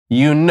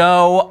You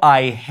know,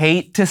 I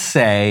hate to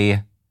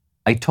say,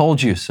 I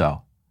told you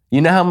so. You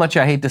know how much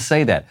I hate to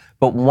say that.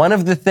 But one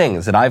of the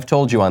things that I've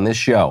told you on this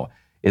show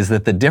is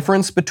that the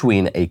difference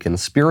between a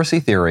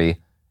conspiracy theory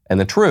and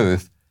the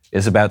truth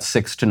is about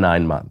 6 to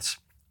 9 months.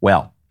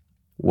 Well,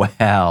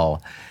 9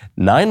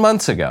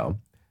 months ago,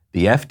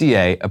 the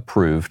FDA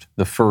approved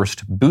the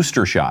first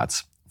booster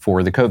shots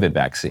for the COVID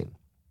vaccine.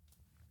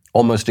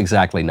 Almost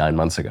exactly 9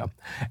 months ago.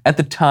 At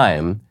the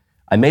time,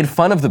 I made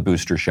fun of the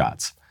booster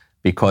shots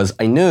because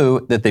I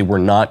knew that they were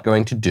not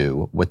going to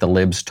do what the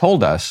libs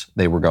told us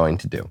they were going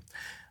to do.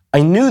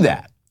 I knew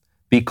that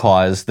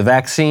because the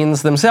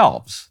vaccines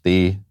themselves,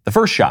 the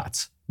first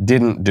shots,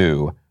 didn't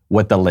do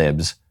what the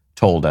libs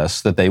told us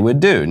that they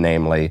would do,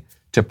 namely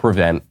to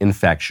prevent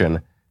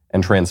infection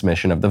and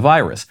transmission of the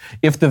virus.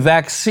 If the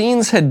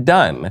vaccines had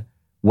done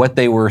what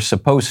they were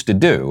supposed to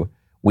do,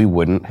 we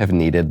wouldn't have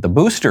needed the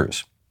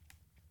boosters.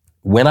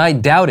 When I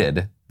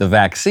doubted the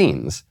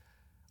vaccines,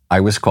 I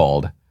was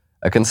called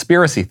a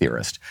conspiracy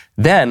theorist.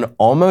 Then,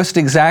 almost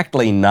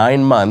exactly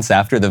 9 months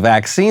after the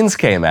vaccines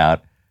came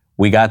out,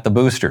 we got the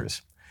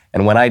boosters.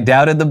 And when I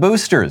doubted the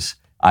boosters,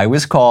 I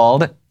was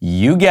called,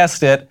 you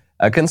guessed it,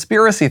 a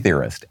conspiracy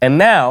theorist. And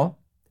now,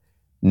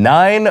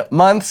 9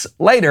 months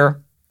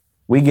later,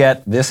 we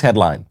get this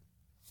headline.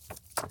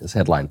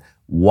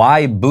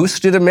 Why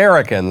boosted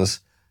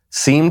Americans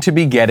seem to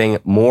be getting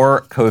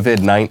more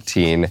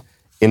COVID-19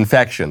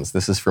 infections.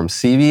 This is from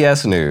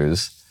CBS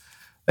News.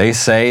 They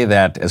say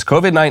that as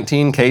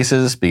COVID-19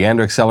 cases began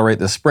to accelerate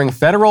this spring,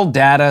 federal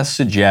data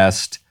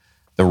suggest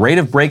the rate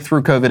of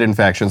breakthrough COVID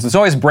infections, it's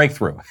always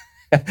breakthrough.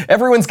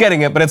 Everyone's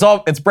getting it, but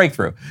it's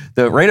breakthrough.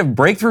 The rate of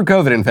breakthrough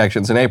COVID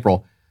infections in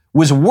April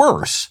was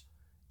worse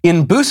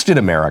in boosted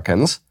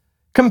Americans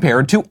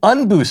compared to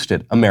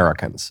unboosted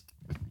Americans.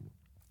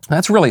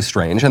 That's really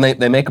strange, and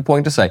they make a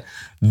point to say,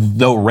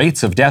 though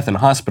rates of death and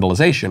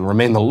hospitalization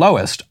remain the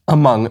lowest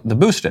among the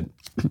boosted.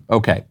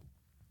 Okay,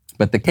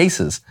 but the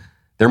cases,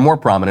 they're more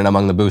prominent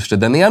among the boosted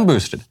than the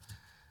unboosted.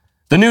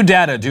 The new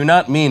data do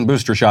not mean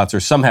booster shots are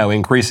somehow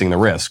increasing the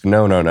risk.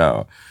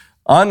 No.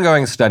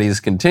 Ongoing studies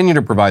continue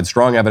to provide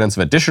strong evidence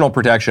of additional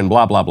protection,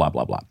 blah, blah, blah,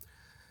 blah, blah.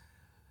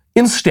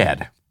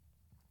 Instead,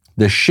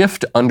 the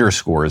shift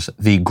underscores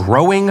the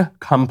growing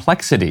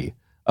complexity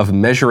of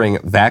measuring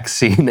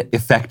vaccine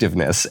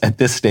effectiveness at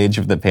this stage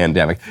of the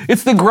pandemic.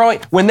 It's the growing,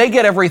 when they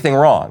get everything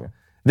wrong,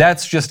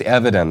 that's just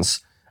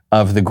evidence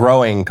of the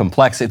growing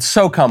complex. It's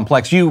so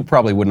complex, you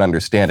probably wouldn't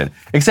understand it.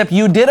 Except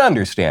you did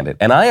understand it,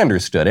 and I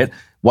understood it.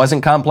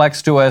 Wasn't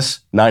complex to us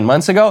 9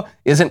 months ago,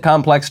 isn't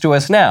complex to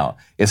us now.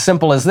 As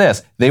simple as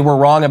this, they were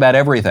wrong about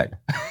everything.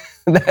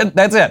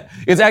 That's it.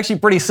 It's actually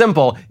pretty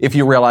simple if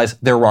you realize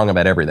they're wrong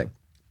about everything.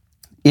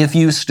 If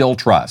you still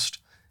trust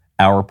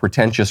our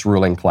pretentious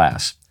ruling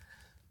class,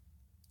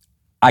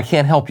 I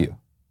can't help you.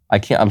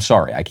 I'm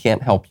sorry, I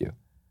can't help you.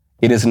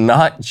 It is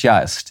not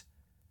just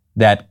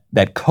that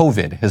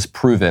COVID has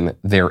proven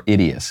their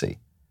idiocy.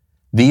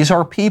 These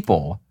are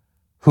people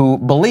who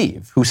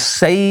believe, who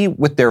say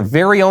with their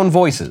very own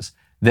voices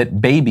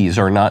that babies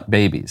are not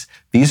babies.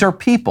 These are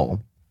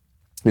people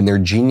in their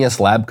genius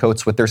lab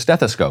coats with their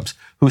stethoscopes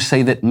who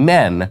say that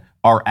men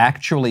are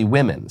actually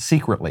women,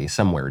 secretly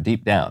somewhere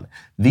deep down.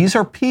 These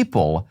are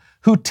people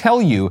who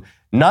tell you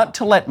not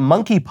to let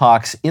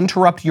monkeypox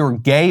interrupt your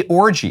gay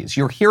orgies.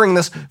 You're hearing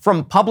this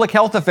from public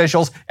health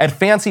officials at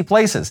fancy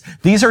places.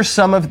 These are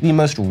some of the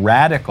most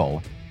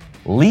radical,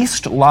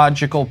 least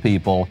logical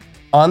people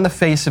on the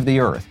face of the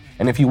earth.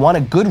 And if you want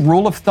a good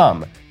rule of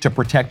thumb to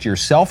protect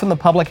yourself and the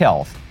public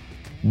health,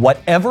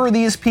 whatever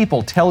these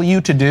people tell you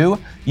to do,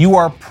 you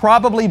are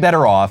probably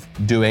better off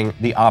doing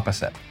the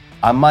opposite.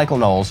 I'm Michael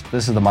Knowles.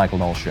 This is The Michael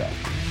Knowles Show.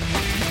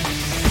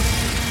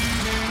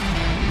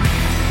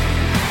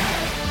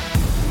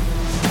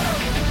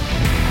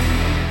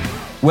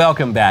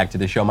 Welcome back to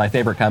the show. My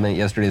favorite comment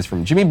yesterday is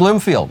from Jimmy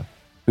Bloomfield,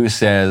 who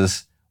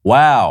says,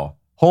 wow,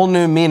 whole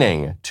new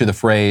meaning to the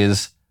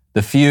phrase,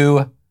 the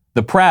few,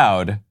 the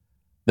proud,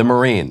 the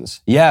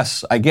Marines.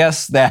 Yes, I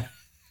guess that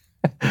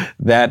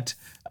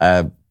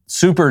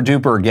super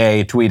duper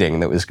gay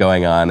tweeting that was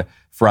going on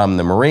from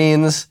the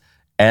Marines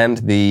and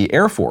the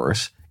Air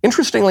Force,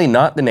 interestingly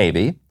not the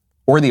Navy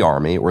or the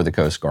Army or the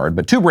Coast Guard,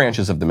 but two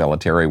branches of the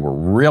military were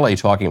really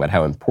talking about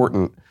how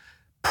important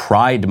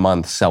Pride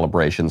Month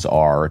celebrations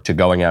are to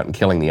going out and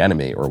killing the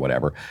enemy or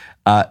whatever.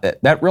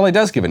 That really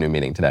does give a new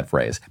meaning to that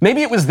phrase.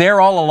 Maybe it was there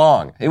all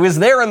along. It was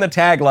there in the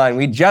tagline.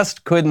 We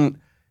just couldn't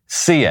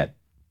see it.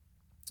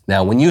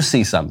 Now, when you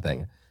see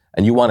something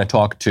and you want to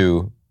talk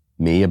to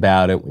me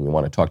about it, when you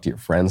want to talk to your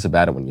friends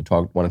about it, when you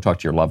want to talk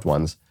to your loved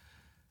ones,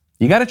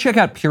 you got to check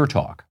out Pure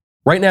Talk.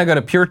 Right now, go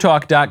to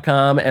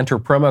puretalk.com, enter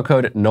promo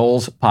code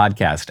Knowles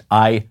Podcast.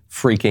 I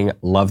freaking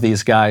love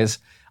these guys.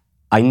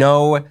 I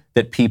know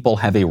that people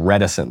have a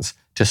reticence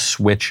to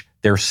switch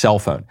their cell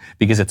phone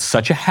because it's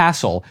such a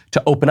hassle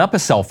to open up a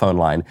cell phone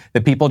line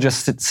that people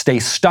just stay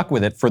stuck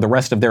with it for the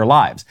rest of their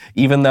lives.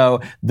 Even though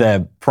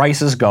the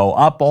prices go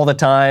up all the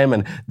time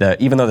and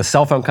even though the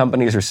cell phone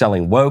companies are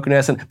selling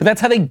wokeness, but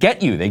that's how they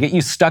get you. They get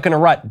you stuck in a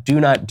rut. Do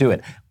not do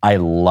it. I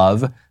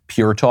love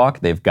Pure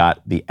Talk. They've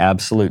got the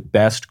absolute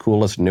best,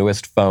 coolest,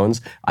 newest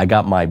phones. I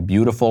got my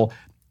beautiful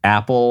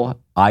Apple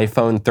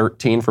iPhone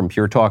 13 from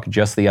Pure Talk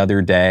just the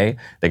other day.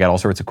 They got all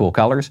sorts of cool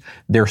colors.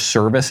 Their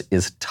service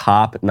is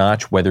top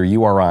notch. Whether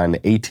you are on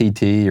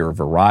AT&T or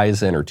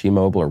Verizon or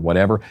T-Mobile or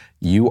whatever,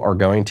 you are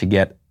going to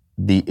get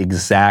the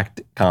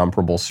exact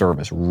comparable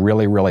service.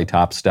 Really, really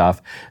top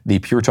stuff. The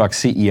Pure Talk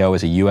CEO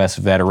is a U.S.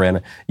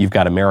 veteran. You've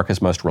got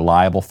America's most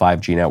reliable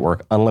 5G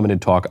network, unlimited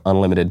talk,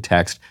 unlimited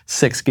text,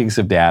 6 gigs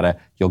of data.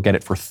 You'll get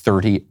it for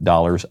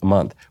 $30 a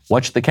month.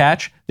 What's the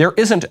catch? There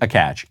isn't a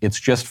catch. It's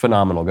just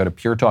phenomenal. Go to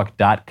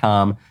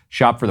puretalk.com,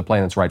 shop for the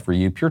plan that's right for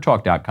you.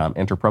 puretalk.com,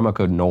 enter promo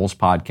code Knowles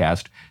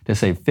Podcast to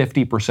save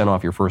 50%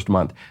 off your first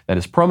month. That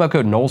is promo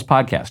code Knowles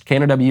Podcast,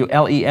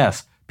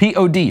 Knowles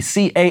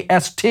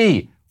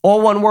Podcast. All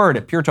one word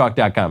at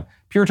puretalk.com.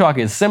 Pure Talk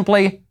is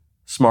simply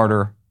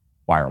smarter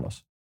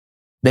wireless.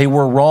 They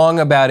were wrong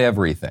about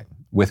everything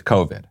with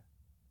COVID.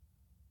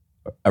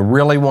 I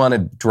really want to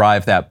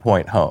drive that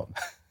point home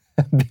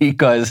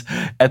because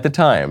at the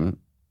time,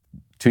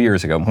 2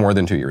 years ago, more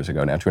than 2 years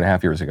ago now,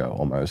 2.5 years ago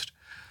almost,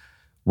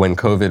 when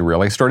COVID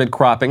really started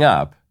cropping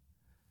up,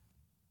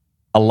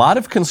 a lot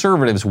of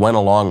conservatives went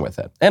along with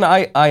it. And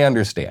I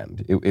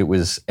understand. It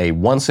was a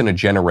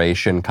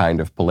once-in-a-generation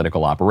kind of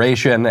political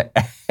operation,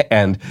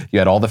 and you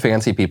had all the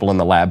fancy people in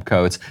the lab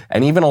coats,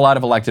 and even a lot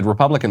of elected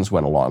Republicans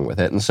went along with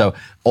it. And so,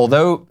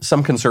 although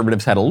some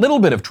conservatives had a little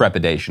bit of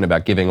trepidation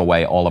about giving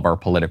away all of our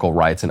political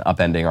rights and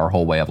upending our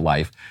whole way of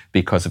life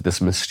because of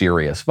this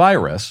mysterious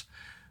virus,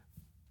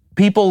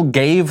 people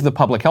gave the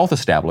public health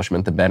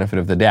establishment the benefit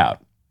of the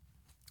doubt.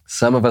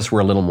 Some of us were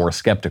a little more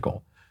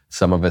skeptical.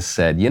 Some of us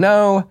said,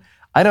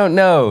 I don't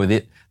know.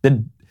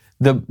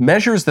 The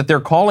measures that they're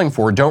calling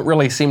for don't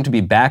really seem to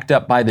be backed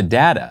up by the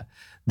data.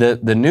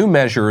 The new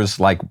measures,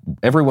 like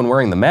everyone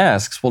wearing the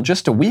masks, well,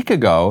 just a week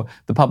ago,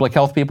 the public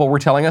health people were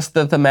telling us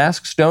that the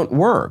masks don't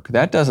work.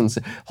 That doesn't...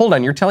 Hold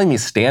on, you're telling me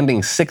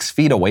standing 6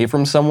 feet away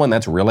from someone,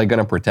 that's really going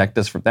to protect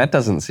us? That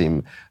doesn't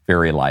seem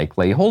very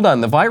likely. Hold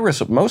on, the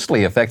virus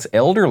mostly affects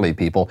elderly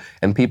people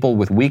and people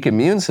with weak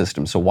immune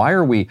systems. So why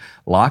are we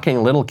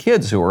locking little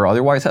kids who are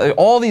otherwise...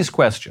 All these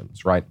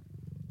questions, right?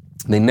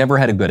 They never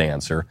had a good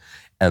answer,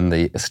 and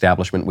the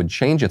establishment would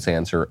change its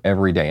answer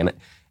every day. And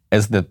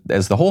as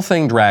the whole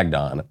thing dragged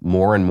on,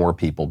 more and more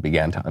people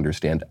began to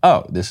understand,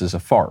 oh, this is a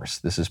farce.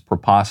 This is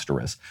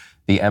preposterous.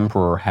 The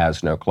emperor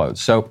has no clothes.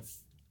 So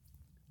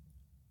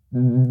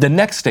the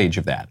next stage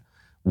of that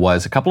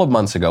was a couple of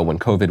months ago when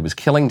COVID was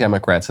killing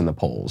Democrats in the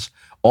polls.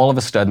 All of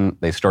a sudden,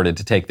 they started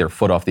to take their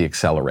foot off the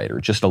accelerator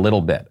just a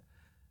little bit.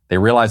 They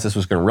realized this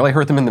was going to really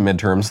hurt them in the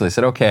midterms, so they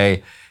said,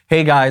 okay,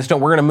 hey guys, we're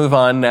going to move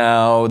on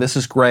now. This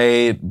is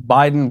great.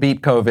 Biden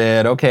beat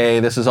COVID. Okay,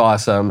 this is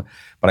awesome.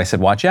 But I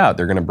said, watch out.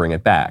 They're going to bring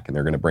it back. And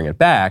they're going to bring it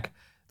back.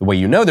 The way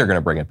you know they're going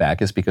to bring it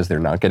back is because they're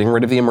not getting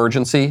rid of the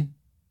emergency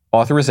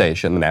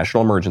authorization, the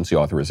national emergency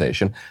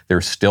authorization. They're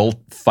still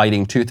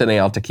fighting tooth and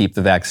nail to keep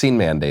the vaccine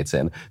mandates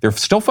in. They're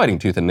still fighting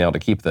tooth and nail to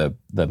keep the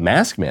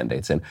mask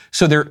mandates in.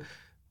 So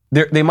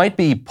they might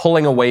be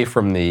pulling away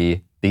from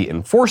the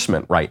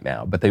enforcement right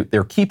now, but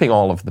they're keeping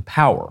all of the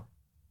power,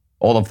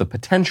 all of the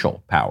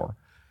potential power.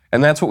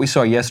 And that's what we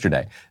saw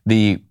yesterday.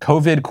 The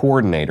COVID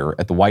coordinator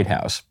at the White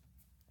House,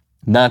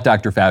 not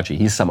Dr. Fauci,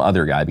 he's some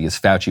other guy because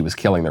Fauci was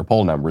killing their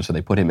poll numbers, so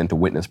they put him into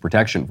witness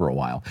protection for a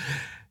while.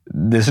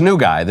 This new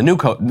guy, the new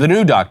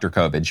Dr.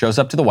 COVID, shows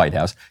up to the White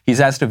House.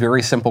 He's asked a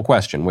very simple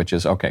question, which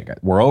is, okay,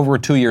 we're over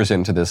 2 years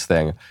into this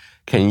thing.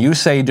 Can you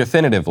say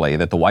definitively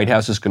that the White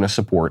House is going to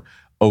support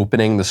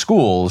opening the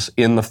schools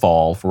in the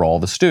fall for all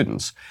the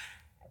students?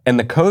 And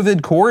the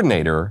COVID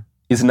coordinator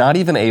is not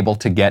even able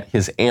to get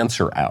his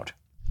answer out.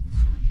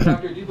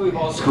 Doctor, do you believe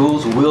all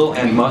schools will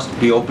and must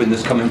be open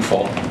this coming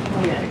fall?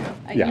 Yeah.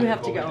 You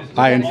have to go.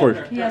 I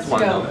enforce. He has to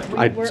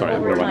go. Sorry,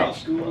 We're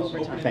we're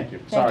over. Thank you.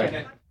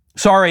 Sorry.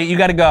 Sorry, you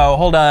got to go.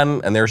 Hold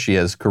on. And there she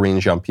is,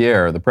 Karine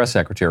Jean-Pierre, the press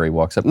secretary,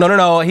 walks up.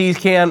 No, he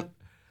can't.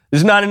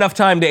 There's not enough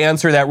time to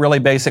answer that really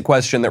basic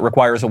question that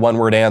requires a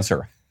one-word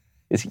answer.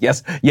 Is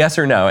yes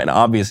or no? And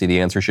obviously the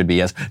answer should be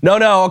yes.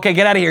 No, okay,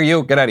 get out of here,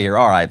 you. Get out of here.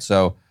 All right,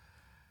 so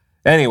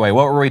anyway,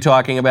 what were we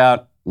talking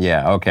about?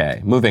 Yeah,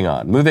 okay, moving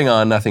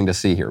on, nothing to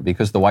see here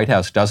because the White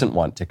House doesn't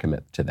want to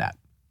commit to that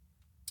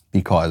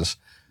because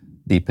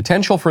the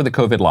potential for the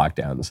COVID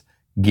lockdowns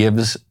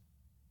gives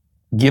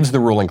the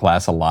ruling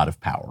class a lot of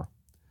power.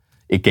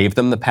 It gave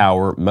them the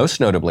power,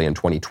 most notably in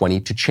 2020,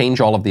 to change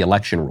all of the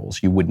election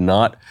rules. You would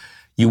not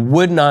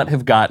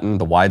have gotten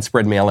the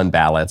widespread mail-in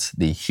ballots,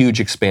 the huge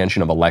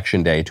expansion of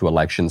election day to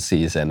election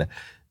season,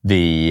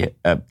 the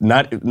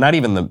not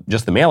even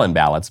just the mail-in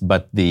ballots,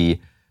 but the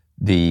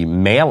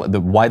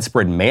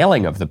widespread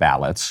mailing of the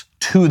ballots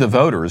to the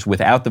voters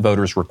without the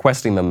voters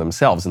requesting them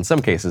themselves, in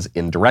some cases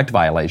in direct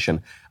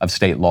violation of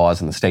state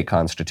laws and the state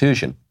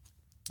constitution.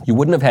 You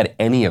wouldn't have had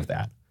any of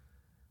that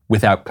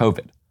without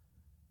COVID.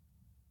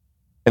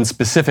 And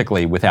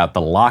specifically without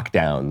the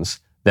lockdowns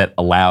that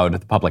allowed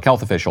the public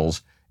health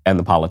officials and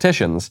the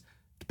politicians,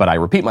 but I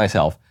repeat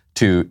myself,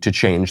 to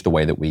change the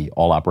way that we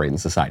all operate in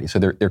society. So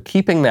they're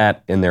keeping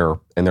that in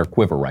their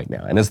quiver right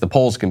now. And as the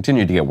polls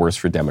continue to get worse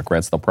for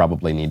Democrats, they'll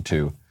probably need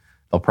to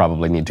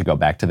go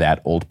back to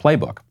that old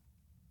playbook.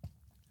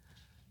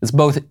 It's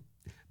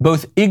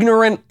both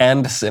ignorant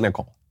and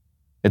cynical.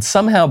 It's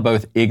somehow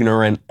both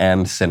ignorant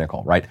and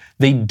cynical, right?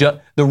 The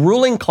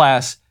ruling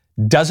class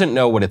doesn't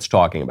know what it's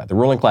talking about. The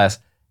ruling class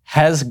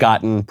has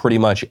gotten pretty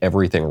much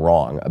everything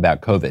wrong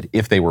about COVID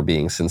if they were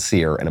being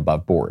sincere and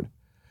above board.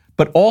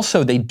 But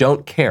also they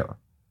don't care.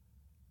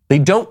 They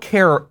don't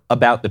care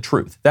about the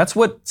truth. That's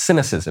what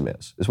cynicism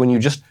is when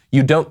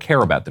you don't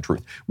care about the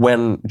truth.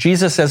 When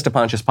Jesus says to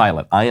Pontius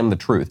Pilate, I am the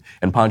truth,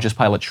 and Pontius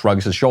Pilate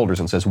shrugs his shoulders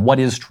and says, what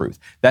is truth?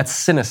 That's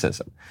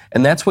cynicism.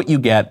 And that's what you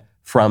get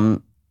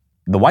from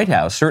the White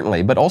House,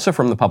 certainly, but also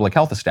from the public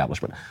health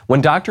establishment.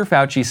 When Dr.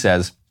 Fauci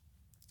says,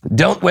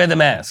 don't wear the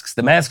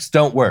masks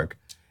don't work.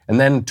 And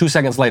then 2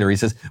 seconds later, he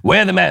says,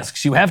 wear the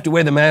masks, you have to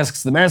wear the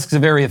masks are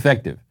very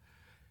effective.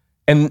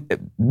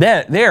 And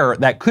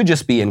that could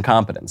just be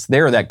incompetence.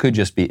 That could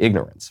just be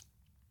ignorance.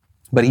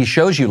 But he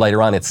shows you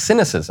later on it's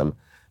cynicism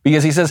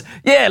because he says,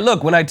 yeah,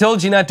 look, when I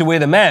told you not to wear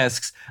the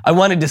masks, I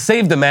wanted to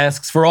save the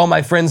masks for all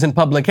my friends in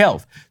public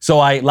health. So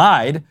I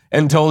lied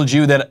and told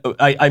you that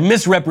I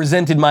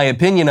misrepresented my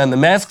opinion on the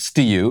masks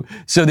to you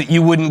so that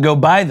you wouldn't go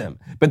buy them.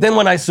 But then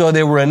when I saw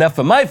there were enough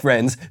for my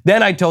friends,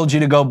 then I told you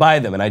to go buy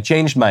them and I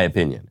changed my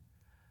opinion.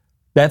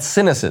 That's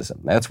cynicism.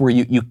 That's where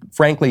you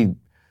frankly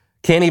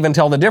can't even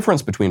tell the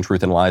difference between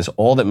truth and lies.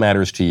 All that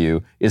matters to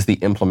you is the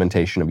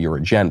implementation of your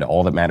agenda.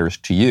 All that matters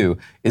to you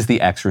is the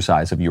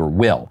exercise of your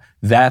will.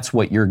 That's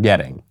what you're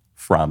getting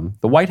from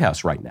the White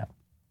House right now.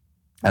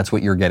 That's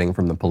what you're getting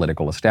from the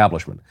political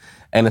establishment.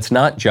 And it's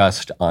not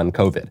just on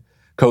COVID.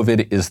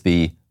 COVID is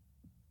the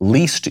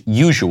least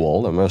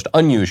usual, the most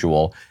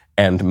unusual,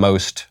 and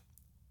most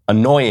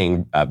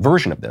annoying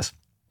version of this.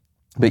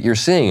 But you're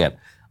seeing it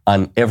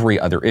on every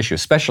other issue,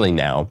 especially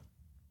now,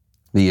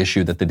 the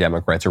issue that the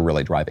Democrats are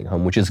really driving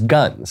home, which is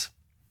guns.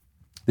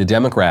 The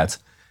Democrats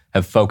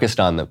have focused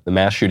on the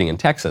mass shooting in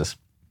Texas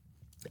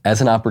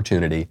as an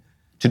opportunity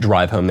to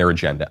drive home their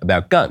agenda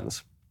about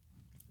guns,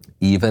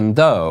 even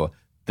though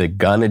the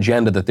gun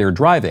agenda that they're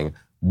driving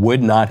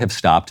would not have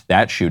stopped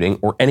that shooting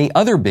or any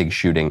other big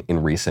shooting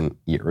in recent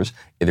years.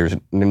 There's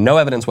no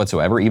evidence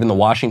whatsoever. Even the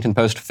Washington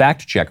Post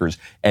fact checkers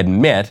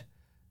admit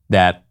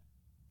that,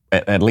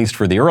 at least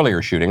for the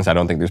earlier shootings, I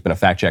don't think there's been a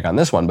fact check on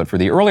this one, but for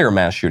the earlier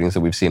mass shootings that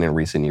we've seen in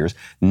recent years,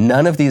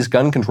 none of these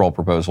gun control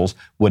proposals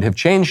would have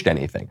changed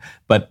anything.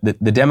 But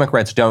the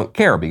Democrats don't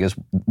care because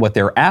what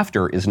they're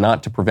after is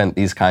not to prevent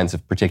these kinds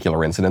of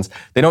particular incidents.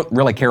 They don't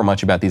really care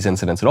much about these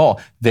incidents at all.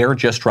 They're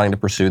just trying to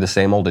pursue the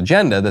same old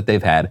agenda that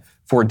they've had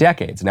for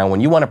decades. Now, when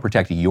you want to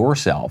protect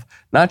yourself,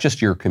 not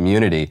just your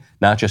community,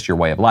 not just your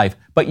way of life,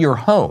 but your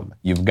home,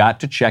 you've got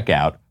to check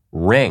out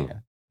Ring.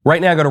 Right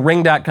now, go to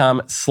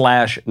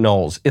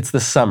ring.com/Knowles. It's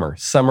the summer.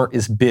 Summer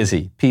is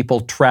busy.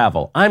 People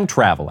travel. I'm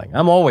traveling.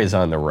 I'm always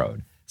on the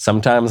road.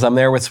 Sometimes I'm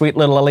there with sweet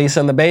little Elisa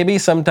and the baby.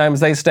 Sometimes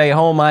they stay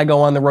home. I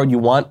go on the road. You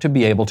want to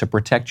be able to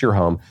protect your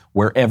home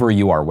wherever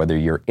you are, whether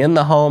you're in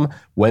the home,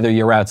 whether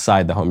you're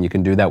outside the home. You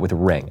can do that with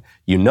Ring.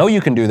 You know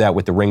you can do that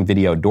with the Ring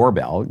Video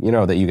Doorbell, you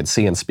know, that you can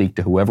see and speak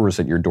to whoever is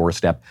at your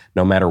doorstep,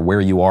 no matter where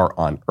you are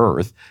on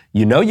Earth.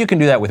 You know you can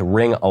do that with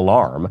Ring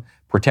Alarm.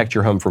 Protect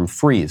your home from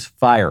freeze,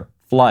 fire,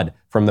 flood,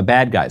 from the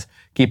bad guys.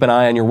 Keep an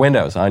eye on your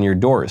windows, on your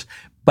doors.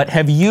 But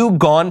have you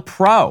gone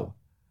pro?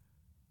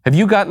 Have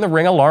you gotten the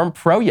Ring Alarm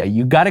Pro yet?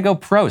 You got to go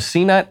pro.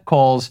 CNET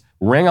calls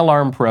Ring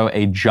Alarm Pro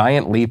a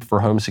giant leap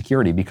for home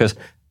security because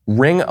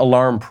Ring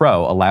Alarm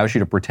Pro allows you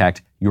to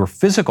protect your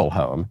physical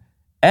home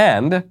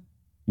and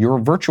your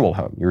virtual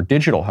home, your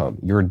digital home,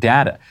 your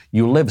data.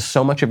 You live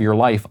so much of your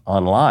life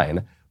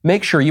online.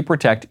 Make sure you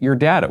protect your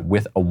data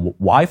with a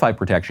Wi-Fi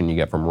protection you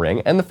get from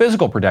Ring and the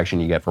physical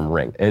protection you get from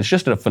Ring. It's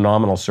just a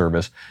phenomenal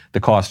service. The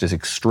cost is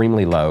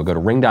extremely low. Go to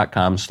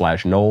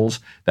ring.com/Knowles.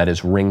 That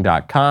is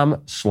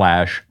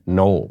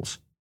ring.com/Knowles.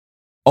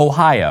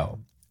 Ohio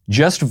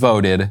just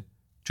voted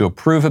to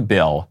approve a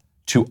bill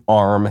to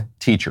arm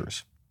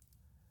teachers.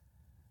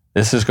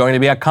 This is going to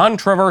be a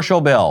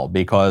controversial bill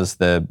because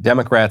the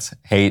Democrats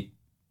hate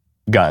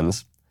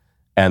guns.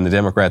 And the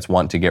Democrats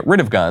want to get rid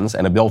of guns,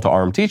 and a bill to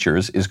arm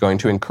teachers is going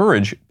to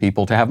encourage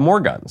people to have more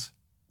guns.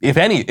 If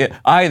any,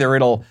 either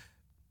it'll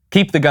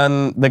keep the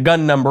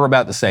gun number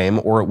about the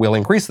same, or it will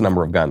increase the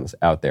number of guns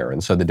out there.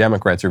 And so the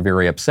Democrats are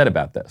very upset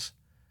about this.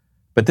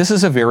 But this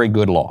is a very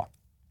good law.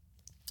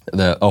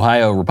 The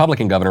Ohio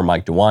Republican Governor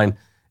Mike DeWine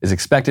is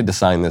expected to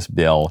sign this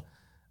bill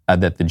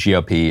that the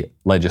GOP-led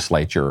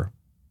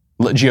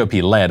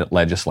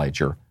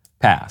legislature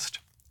passed.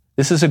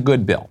 This is a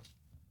good bill.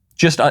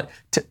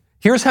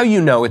 Here's how you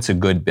know it's a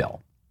good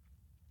bill.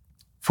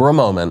 For a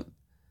moment,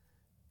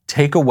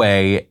 take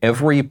away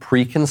every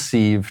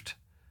preconceived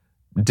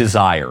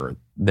desire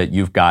that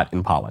you've got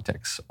in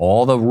politics.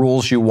 All the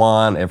rules you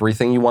want,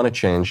 everything you want to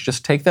change,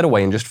 just take that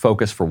away and just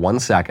focus for 1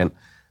 second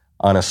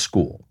on a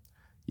school.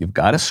 You've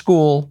got a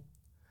school,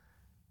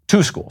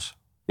 two schools.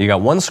 You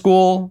got one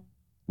school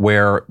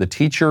where the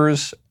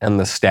teachers and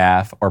the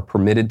staff are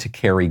permitted to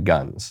carry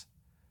guns.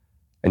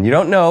 And you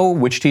don't know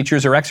which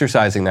teachers are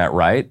exercising that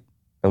right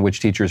and which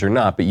teachers are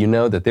not, but you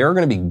know that there are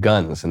going to be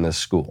guns in this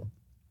school.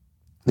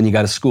 Then you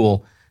got a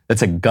school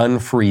that's a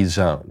gun-free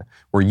zone,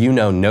 where you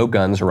know no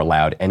guns are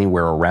allowed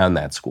anywhere around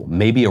that school.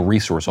 Maybe a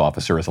resource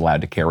officer is allowed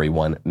to carry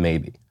one,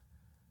 maybe.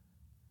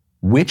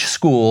 Which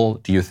school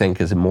do you think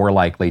is more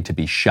likely to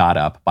be shot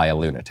up by a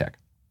lunatic?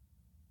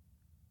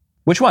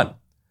 Which one?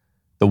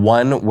 The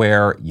one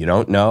where you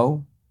don't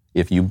know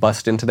if you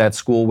bust into that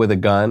school with a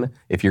gun,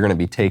 if you're going to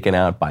be taken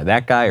out by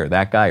that guy or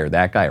that guy or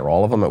that guy or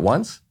all of them at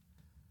once?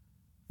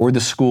 Or the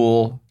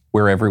school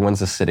where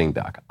everyone's a sitting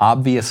duck?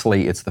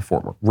 Obviously, it's the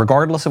former,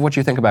 regardless of what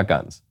you think about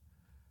guns.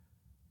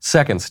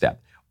 Second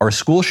step, are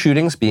school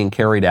shootings being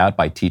carried out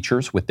by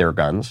teachers with their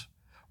guns?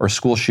 Are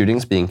school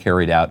shootings being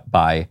carried out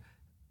by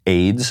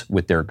aides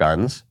with their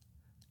guns?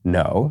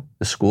 No,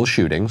 the school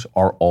shootings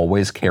are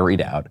always carried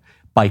out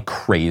by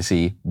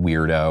crazy,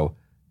 weirdo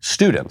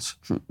students,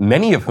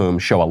 many of whom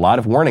show a lot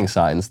of warning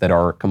signs that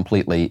are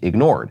completely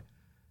ignored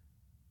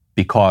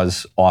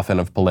because often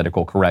of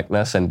political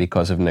correctness and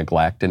because of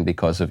neglect and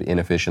because of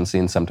inefficiency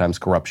and sometimes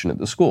corruption at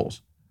the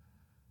schools.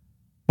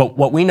 But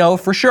what we know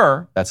for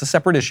sure, that's a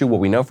separate issue, what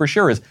we know for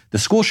sure is the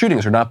school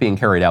shootings are not being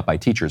carried out by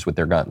teachers with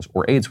their guns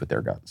or aides with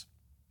their guns.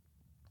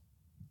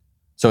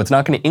 So it's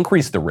not going to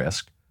increase the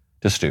risk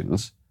to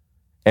students,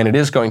 and it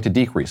is going to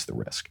decrease the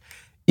risk.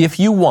 If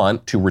you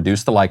want to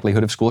reduce the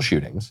likelihood of school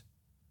shootings,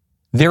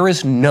 there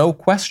is no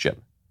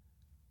question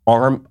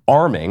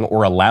arming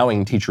or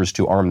allowing teachers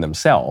to arm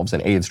themselves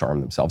and aides to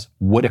arm themselves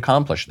would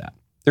accomplish that.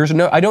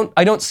 I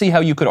don't see how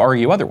you could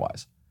argue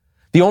otherwise.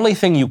 The only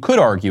thing you could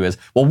argue is,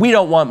 well, we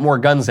don't want more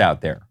guns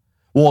out there.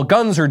 Well,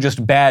 guns are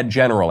just bad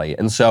generally,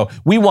 and so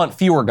we want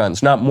fewer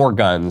guns, not more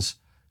guns,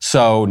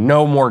 so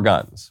no more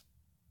guns.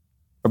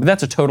 But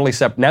that's a totally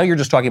separate, now you're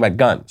just talking about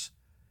guns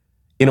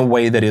in a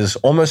way that is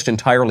almost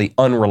entirely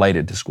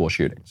unrelated to school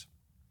shootings.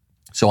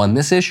 So on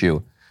this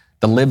issue,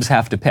 the libs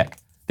have to pick.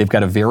 They've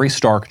got a very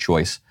stark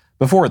choice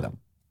before them.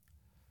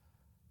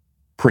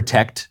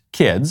 Protect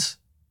kids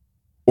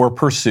or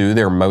pursue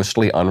their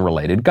mostly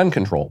unrelated gun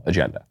control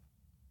agenda.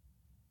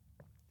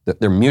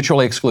 They're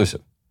mutually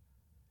exclusive.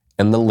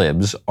 And the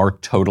libs are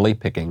totally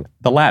picking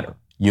the latter,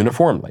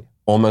 uniformly,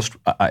 almost,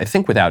 I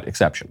think, without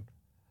exception.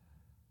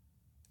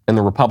 And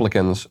the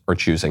Republicans are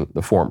choosing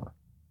the former.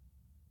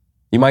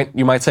 You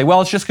might say,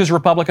 well, it's just because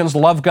Republicans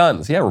love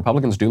guns. Yeah,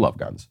 Republicans do love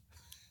guns.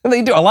 And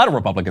they do. A lot of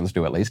Republicans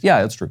do, at least.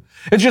 Yeah, that's true.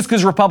 It's just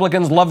because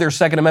Republicans love their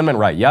Second Amendment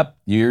right. Yep,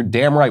 you're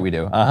damn right we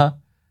do.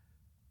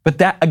 But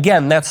that,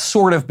 again, that's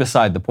sort of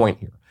beside the point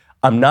here.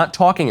 I'm not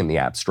talking in the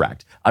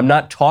abstract. I'm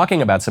not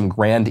talking about some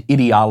grand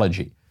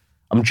ideology.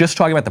 I'm just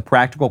talking about the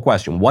practical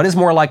question. What is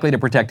more likely to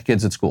protect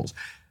kids at schools?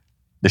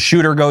 The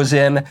shooter goes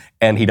in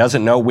and he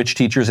doesn't know which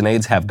teachers and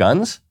aides have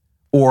guns?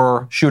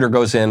 Or shooter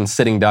goes in,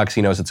 sitting ducks,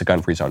 he knows it's a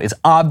gun-free zone? It's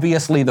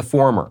obviously the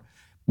former.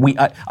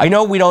 I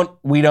know we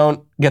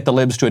don't get the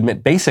libs to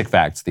admit basic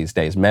facts these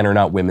days. Men are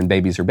not women,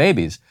 babies are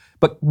babies.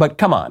 But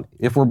come on,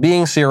 if we're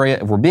being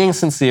serious, if we're being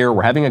sincere,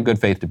 we're having a good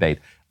faith debate,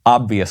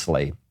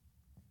 obviously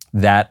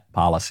that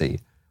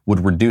policy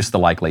would reduce the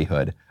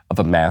likelihood of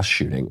a mass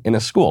shooting in a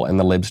school. And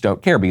the libs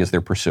don't care because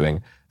they're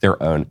pursuing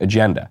their own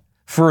agenda.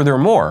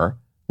 Furthermore,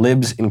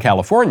 libs in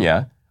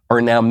California are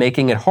now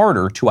making it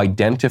harder to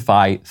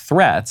identify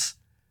threats,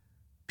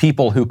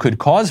 people who could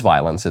cause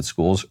violence at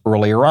schools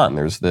earlier on.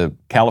 There's the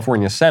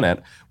California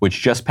Senate,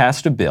 which just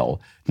passed a bill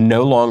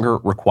no longer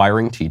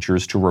requiring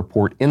teachers to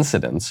report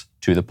incidents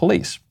to the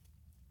police.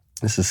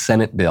 This is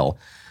Senate Bill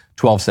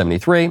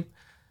 1273.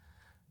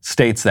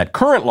 States that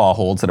current law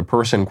holds that a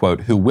person,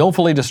 quote, who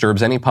willfully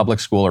disturbs any public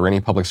school or any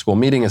public school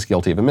meeting is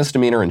guilty of a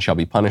misdemeanor and shall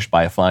be punished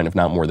by a fine of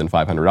not more than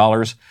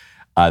 $500.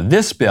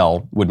 This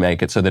bill would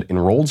make it so that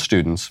enrolled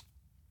students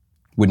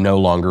would no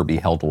longer be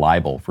held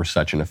liable for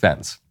such an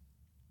offense.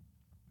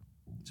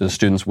 So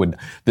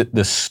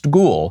the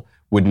school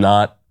would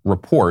not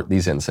report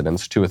these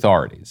incidents to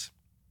authorities.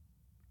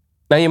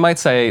 Now you might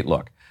say,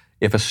 look,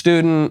 if a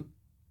student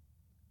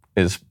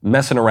is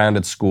messing around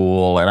at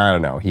school and I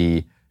don't know,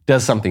 he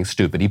does something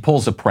stupid, he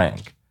pulls a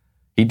prank,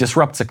 he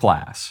disrupts a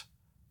class,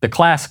 the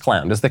class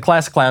clown, does the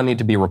class clown need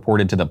to be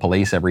reported to the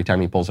police every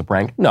time he pulls a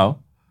prank? No,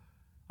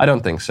 I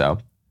don't think so.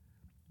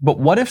 But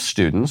what if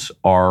students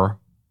are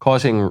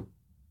causing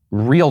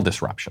real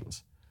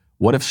disruptions?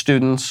 What if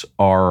students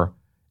are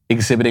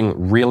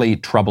exhibiting really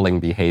troubling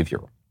behavior?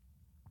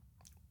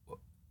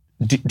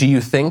 Do you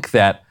think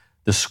that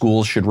the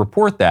schools should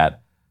report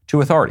that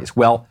to authorities?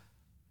 Well,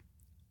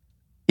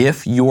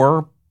 if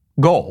your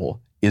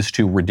goal is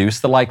to reduce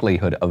the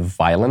likelihood of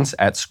violence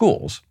at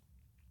schools,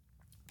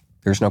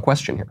 there's no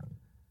question here.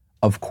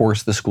 Of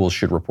course, the schools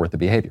should report the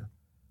behavior.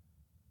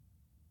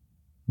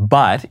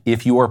 But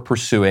if you are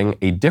pursuing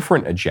a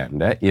different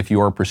agenda, if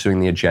you are pursuing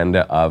the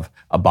agenda of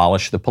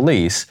abolish the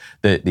police,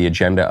 the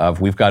agenda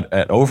of we've got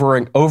an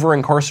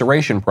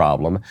over-incarceration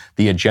problem,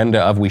 the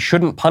agenda of we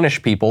shouldn't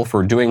punish people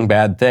for doing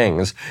bad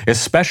things,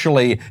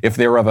 especially if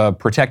they're of a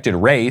protected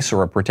race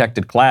or a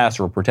protected class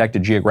or a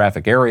protected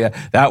geographic area,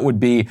 that would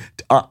be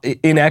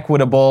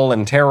inequitable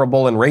and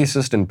terrible and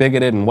racist and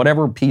bigoted and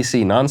whatever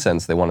PC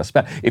nonsense they want to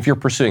spend. If you're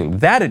pursuing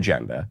that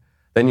agenda,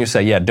 then you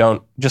say, yeah,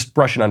 don't, just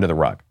brush it under the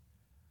rug.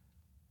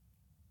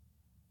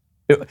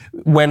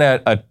 When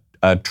a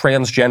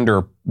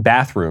transgender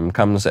bathroom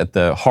comes at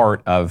the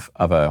heart of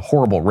a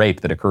horrible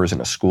rape that occurs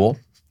in a school,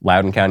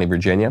 Loudoun County,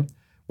 Virginia,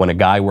 when a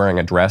guy wearing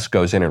a dress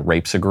goes in and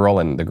rapes a girl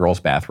in the girl's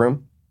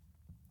bathroom,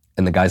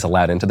 and the guy's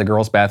allowed into the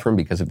girl's bathroom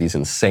because of these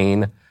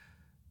insane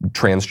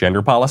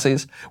transgender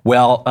policies.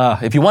 Well,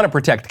 if you want to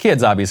protect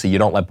kids, obviously you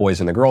don't let boys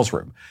in the girls'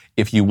 room.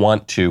 If you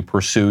want to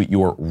pursue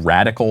your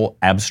radical,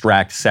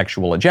 abstract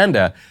sexual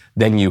agenda,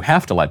 then you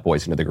have to let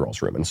boys into the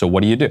girls' room. And so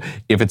what do?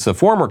 If it's the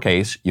former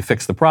case, you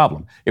fix the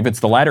problem. If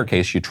it's the latter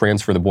case, you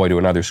transfer the boy to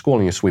another school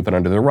and you sweep it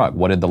under the rug.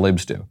 What did the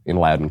libs do in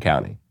Loudoun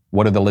County?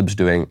 What are the libs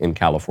doing in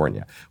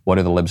California? What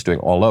are the libs doing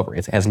all over?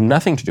 It has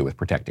nothing to do with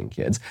protecting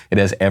kids. It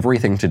has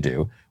everything to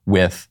do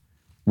with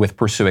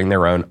pursuing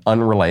their own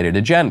unrelated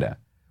agenda.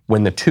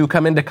 When the two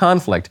come into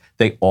conflict,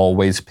 they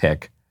always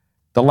pick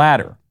the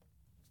latter.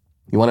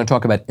 You want to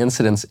talk about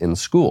incidents in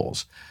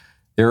schools.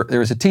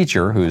 There's a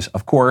teacher who's,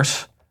 of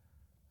course,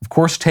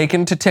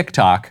 taken to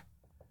TikTok.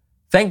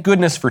 Thank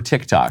goodness for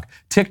TikTok.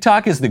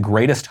 TikTok is the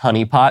greatest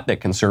honeypot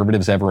that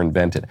conservatives ever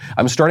invented.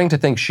 I'm starting to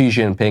think Xi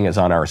Jinping is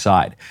on our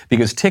side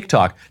because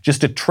TikTok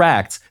just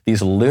attracts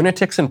these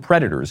lunatics and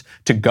predators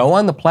to go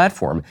on the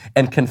platform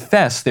and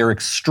confess their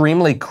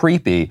extremely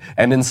creepy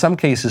and in some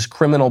cases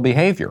criminal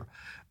behavior.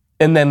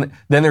 And then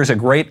there's a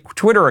great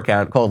Twitter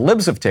account called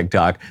Libs of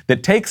TikTok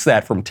that takes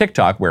that from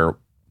TikTok, where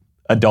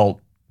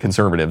adult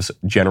conservatives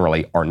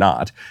generally are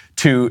not,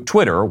 to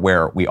Twitter,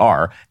 where we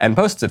are, and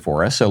posts it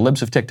for us. So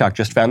Libs of TikTok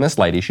just found this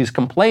lady. She's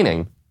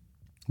complaining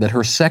that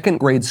her second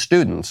grade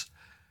students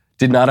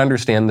did not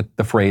understand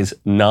the phrase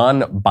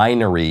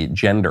non-binary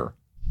gender.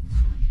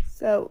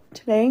 So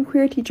today in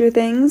Queer Teacher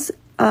Things,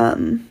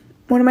 one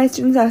of my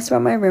students asked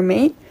about my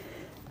roommate,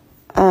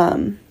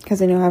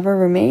 because I know I have a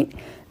roommate,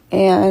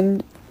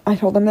 and I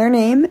told them their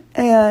name,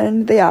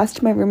 and they asked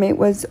if my roommate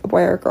was a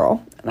boy or a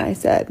girl, and I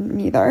said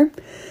neither.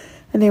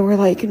 And they were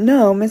like,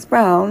 no, Miss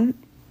Brown,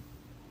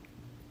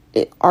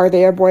 are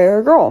they a boy or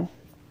a girl?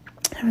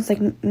 I was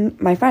like,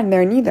 my friend,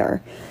 they're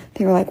neither.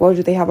 They were like, well,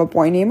 do they have a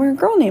boy name or a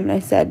girl name? And I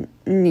said,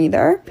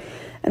 neither.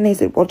 And they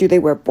said, well, do they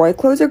wear boy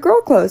clothes or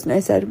girl clothes? And I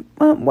said,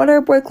 well, what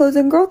are boy clothes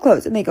and girl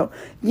clothes? And they go,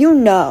 you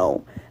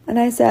know. And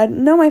I said,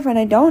 no, my friend,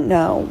 I don't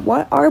know.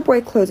 What are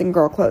boy clothes and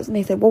girl clothes? And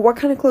they said, well, what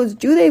kind of clothes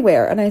do they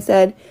wear? And I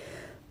said,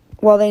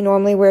 well, they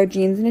normally wear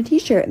jeans and a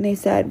t-shirt. And they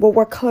said, well,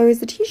 what color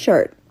is the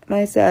t-shirt? And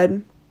I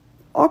said,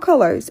 all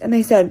colors. And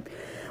they said,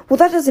 well,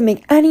 that doesn't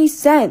make any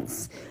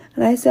sense.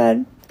 And I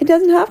said, it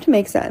doesn't have to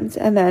make sense.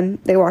 And then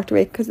they walked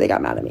away because they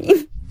got mad at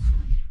me.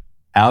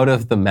 Out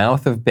of the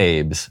mouth of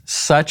babes,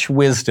 such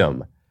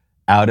wisdom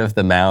out of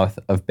the mouth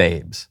of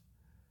babes.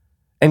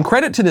 And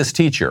credit to this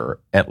teacher,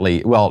 at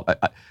least. Well,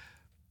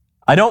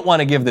 I don't want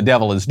to give the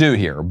devil his due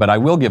here, but I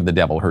will give the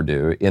devil her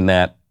due in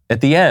that at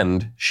the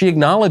end, she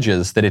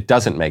acknowledges that it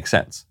doesn't make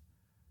sense.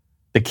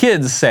 The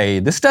kids say,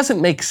 this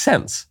doesn't make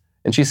sense.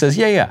 And she says,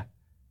 yeah,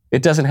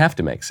 it doesn't have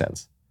to make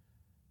sense.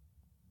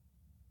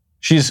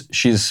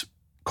 She's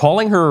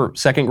calling her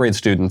second grade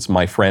students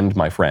my friend,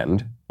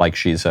 like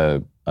she's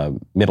a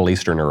Middle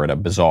Easterner at a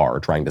bazaar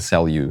trying to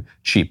sell you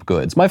cheap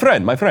goods. My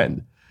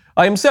friend,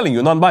 I am selling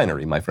you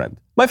non-binary, my friend.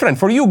 My friend,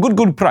 for you,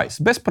 good price.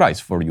 Best price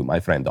for you, my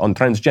friend, on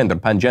transgender,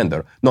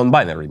 pangender,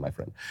 non-binary, my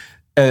friend.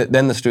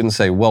 Then the students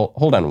say, well,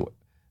 hold on.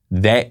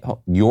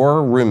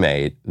 Your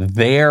roommate,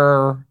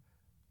 their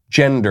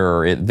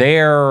gender,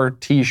 their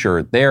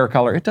t-shirt, their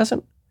color, it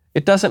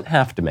doesn't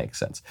have to make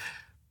sense.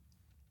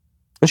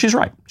 And she's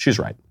right.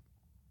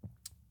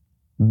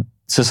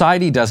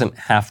 Society doesn't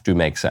have to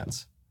make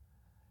sense.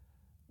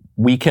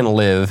 We can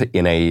live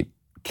in a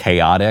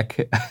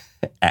chaotic,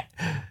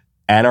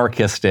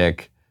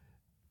 anarchistic,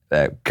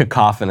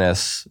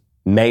 cacophonous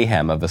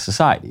mayhem of a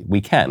society.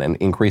 We can, and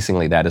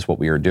increasingly that is what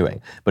we are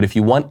doing. But if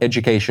you want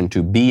education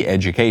to be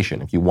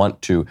education, if you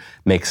want to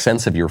make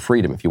sense of your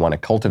freedom, if you want to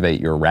cultivate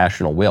your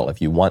rational will,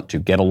 if you want to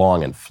get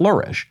along and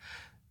flourish,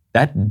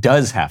 that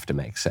does have to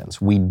make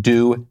sense. We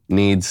do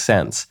need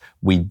sense.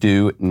 We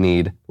do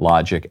need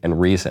logic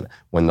and reason.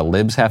 When the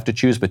libs have to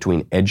choose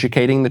between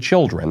educating the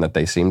children that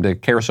they seem to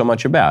care so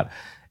much about,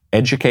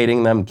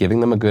 educating them, giving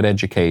them a good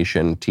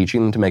education,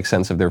 teaching them to make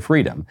sense of their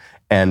freedom,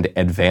 and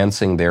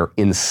advancing their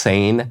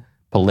insane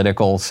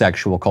political,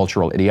 sexual,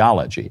 cultural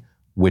ideology,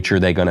 which are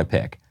they going to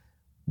pick?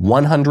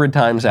 100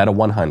 times out of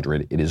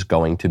 100, it is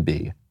going to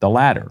be the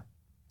latter.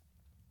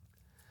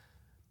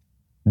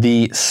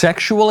 The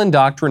sexual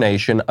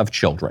indoctrination of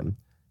children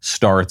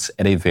starts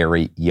at a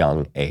very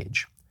young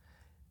age.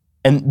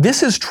 And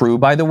this is true,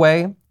 by the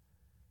way,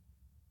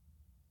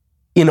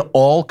 in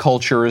all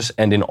cultures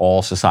and in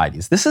all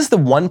societies. This is the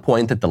one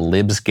point that the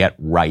libs get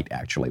right,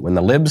 actually. When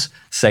the libs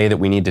say that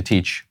we need to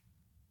teach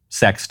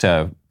sex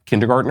to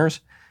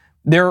kindergartners,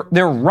 they're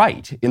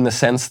right in the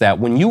sense that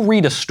when you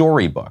read a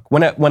storybook,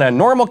 when a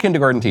normal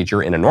kindergarten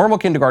teacher in a normal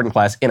kindergarten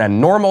class in a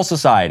normal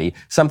society,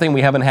 something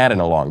we haven't had in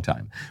a long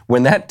time,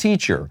 when that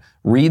teacher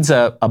reads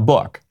a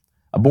book,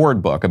 a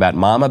board book about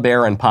Mama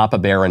Bear and Papa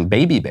Bear and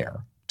Baby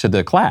Bear to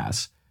the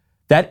class,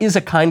 that is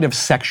a kind of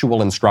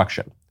sexual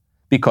instruction.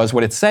 Because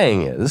what it's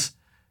saying is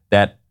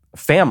that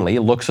family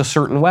looks a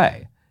certain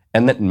way,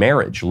 and that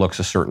marriage looks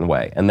a certain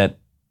way, and that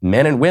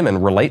men and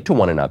women relate to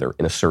one another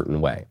in a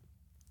certain way.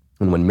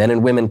 And when men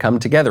and women come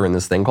together in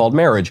this thing called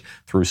marriage,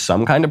 through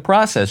some kind of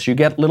process, you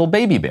get little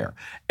Baby Bear.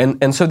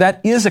 And so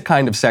that is a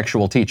kind of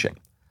sexual teaching.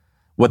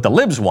 What the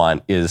libs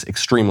want is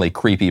extremely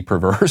creepy,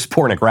 perverse,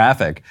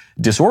 pornographic,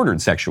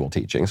 disordered sexual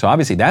teaching. So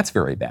obviously that's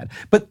very bad.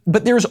 But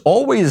there's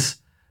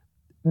always,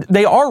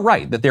 they are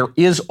right that there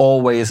is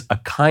always a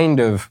kind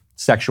of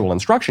sexual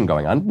instruction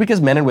going on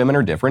because men and women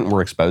are different and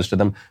we're exposed to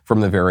them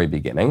from the very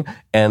beginning.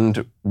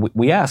 And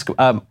we ask,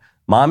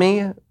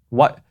 Mommy,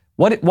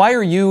 why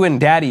are you and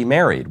Daddy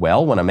married?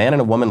 Well, when a man and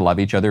a woman love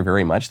each other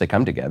very much, they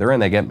come together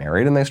and they get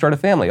married and they start a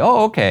family.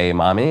 Oh, okay,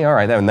 Mommy, all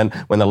right. And then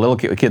when the little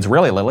kid's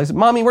really little, he says,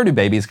 Mommy, where do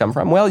babies come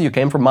from? Well, you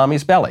came from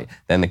Mommy's belly.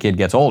 Then the kid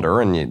gets older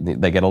and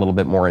they get a little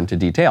bit more into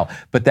detail.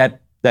 But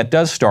that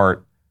does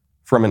start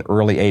from an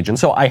early age. And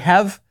so I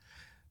have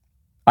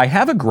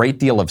a great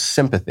deal of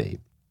sympathy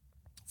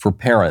for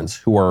parents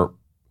who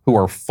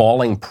are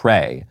falling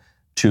prey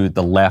to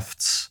the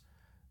left's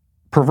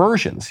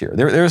perversions here.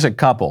 There's a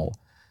couple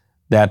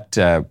that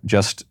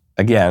just,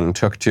 again,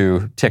 took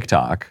to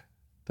TikTok,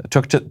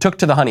 took to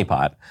the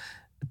honeypot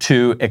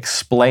to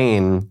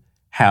explain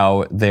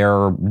how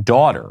their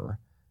daughter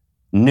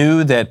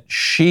knew that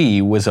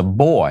she was a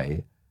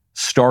boy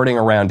starting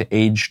around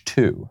age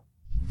 2.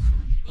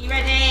 You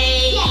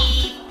ready?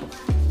 Yeah.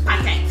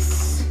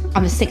 Pancakes.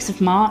 On the 6th of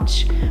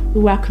March,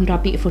 we welcomed our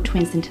beautiful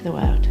twins into the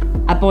world.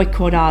 A boy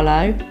called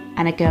Arlo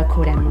and a girl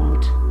called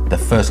Emerald. The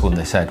first one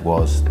they said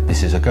was,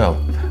 "This is a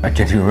girl." I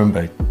genuinely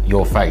remember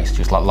your face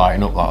just like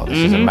lighting up like, "This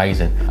is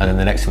amazing." And then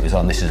the next one was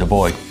on, "This is a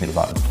boy." And it was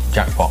like,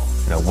 jackpot,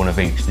 one of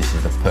each. This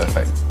is the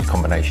perfect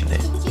combination here.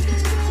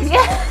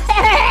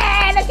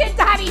 Yeah, look at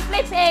Daddy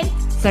flipping.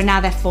 So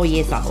now they're 4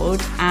 years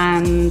old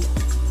and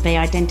they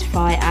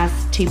identify as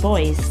 2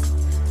 boys.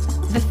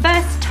 The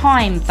first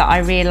time that I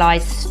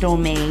realised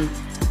Stormy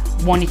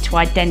wanted to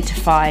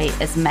identify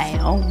as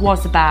male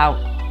was about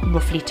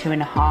roughly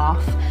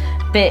 2.5,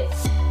 but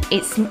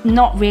it's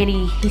not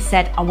really, he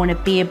said, "I want to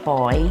be a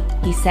boy."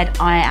 He said,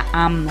 "I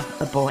am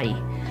a boy."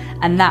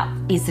 And that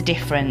is the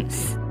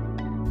difference.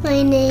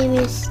 My name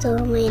is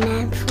Stormy and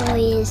I'm 4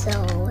 years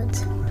old.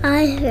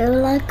 I feel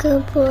like a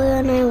boy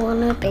and I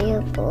want to be a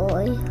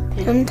boy.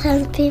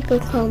 Sometimes people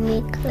call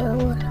me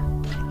girl.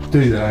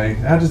 Do they?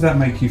 How does that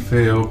make you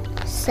feel?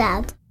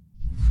 Sad.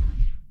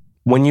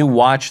 When you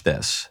watch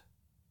this,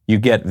 you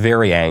get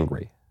very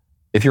angry.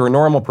 If you're a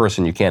normal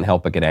person, you can't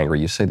help but get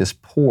angry. You say, this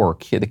poor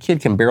kid, the kid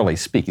can barely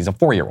speak. He's a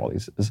 4-year-old. He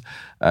says,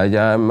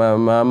 I'm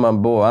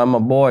a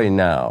boy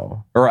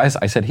now. Or I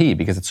said he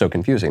because it's so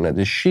confusing.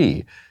 No,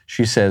 she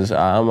says,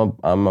 I'm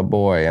a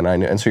boy.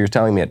 And so you're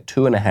telling me at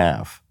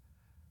 2.5,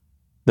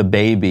 the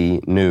baby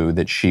knew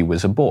that she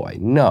was a boy.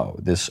 No,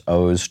 this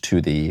owes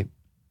to the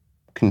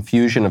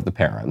confusion of the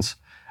parents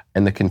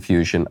and the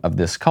confusion of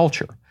this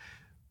culture.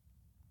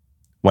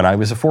 When I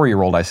was a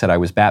 4-year-old, I said I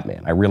was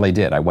Batman. I really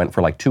did. I went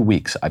for like 2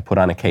 weeks. I put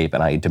on a cape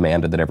and I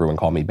demanded that everyone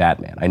call me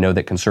Batman. I know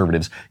that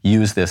conservatives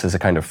use this as a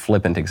kind of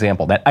flippant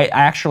example. That I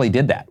actually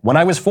did that when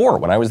I was 4,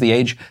 when I was the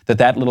age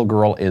that little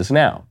girl is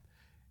now.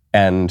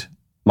 And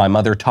my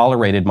mother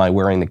tolerated my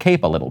wearing the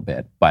cape a little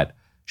bit, but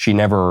she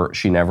never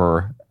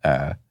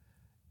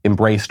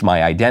embraced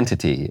my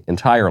identity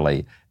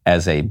entirely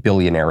as a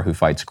billionaire who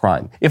fights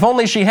crime. If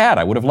only she had,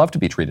 I would have loved to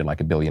be treated like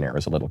a billionaire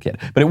as a little kid.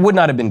 But it would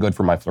not have been good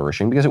for my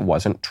flourishing because it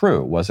wasn't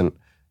true.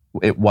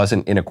 It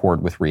wasn't in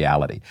accord with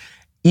reality.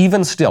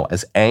 Even still,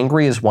 as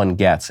angry as one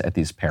gets at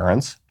these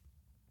parents,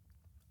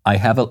 I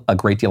have a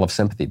great deal of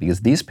sympathy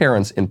because these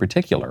parents in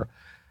particular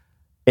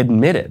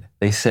admitted,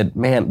 they said,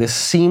 man, this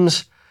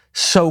seems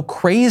so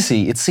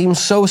crazy. It seems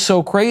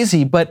so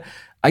crazy, but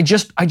I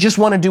just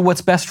want to do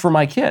what's best for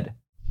my kid.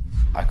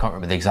 I can't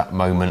remember the exact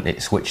moment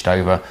it switched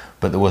over,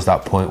 but there was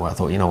that point where I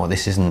thought, you know what,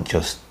 this isn't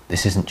just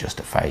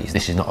a phase.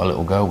 This is not a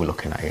little girl we're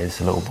looking at here, it's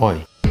a little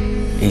boy.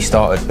 He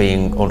started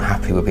being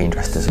unhappy with being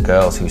dressed as a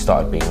girl, so he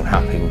started being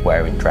unhappy with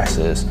wearing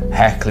dresses.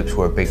 Hair clips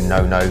were a big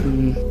no-no.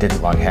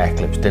 Didn't like hair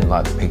clips, didn't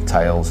like the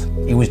pigtails.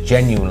 He was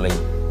genuinely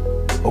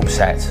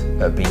upset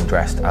at being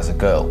dressed as a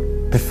girl.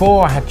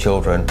 Before I had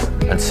children,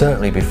 and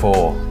certainly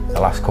before the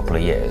last couple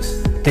of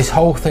years, this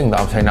whole thing that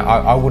I'm saying,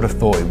 I would have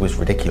thought it was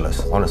ridiculous.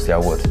 Honestly, I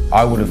would.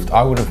 I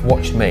would have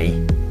watched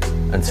me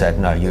and said,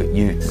 no,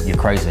 you're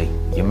crazy.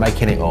 You're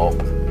making it up.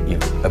 You're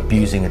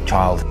abusing a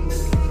child.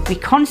 We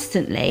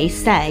constantly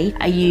say,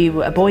 are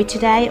you a boy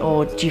today,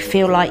 or do you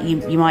feel like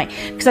you might?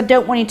 Because I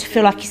don't want him to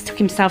feel like he's took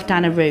himself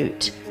down a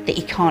route that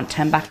he can't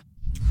turn back.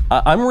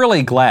 I'm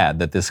really glad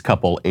that this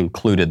couple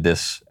included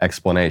this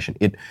explanation.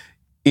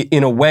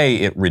 In a way,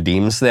 it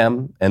redeems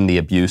them and the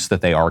abuse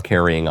that they are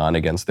carrying on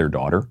against their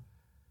daughter.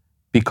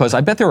 Because I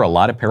bet there are a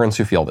lot of parents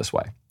who feel this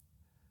way,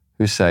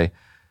 who say,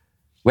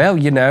 well,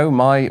 you know,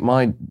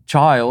 my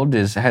child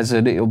has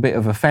a little bit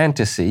of a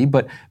fantasy,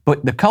 but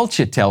the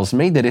culture tells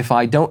me that if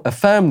I don't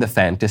affirm the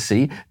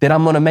fantasy, that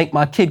I'm going to make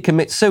my kid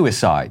commit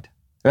suicide.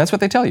 And that's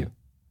what they tell you.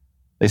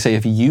 They say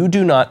if you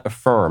do not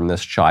affirm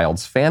this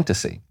child's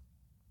fantasy,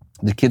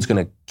 the kid's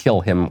going to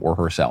kill him or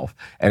herself,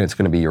 and it's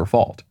going to be your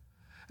fault.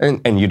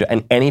 And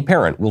any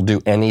parent will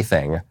do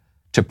anything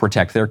to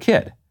protect their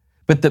kid.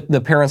 But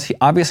the parents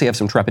obviously have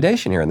some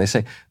trepidation here, and they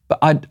say, but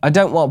I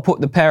don't want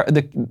to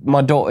put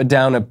my daughter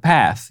down a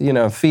path,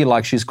 feel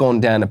like she's gone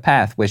down a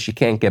path where she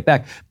can't get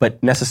back.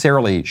 But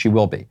necessarily she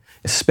will be,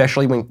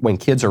 especially when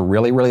kids are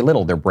really, really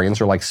little. Their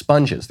brains are like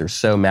sponges. They're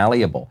so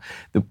malleable.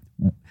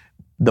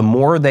 The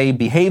more they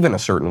behave in a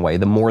certain way,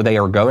 the more they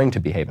are going to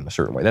behave in a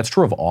certain way. That's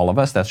true of all of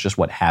us. That's just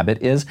what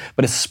habit is.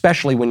 But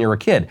especially when you're a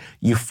kid,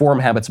 you form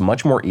habits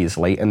much more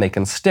easily and they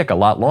can stick a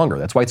lot longer.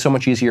 That's why it's so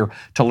much easier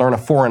to learn a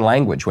foreign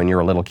language when you're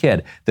a little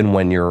kid than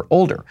when you're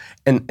older.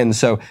 And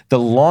so the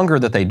longer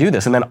that they do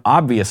this, and then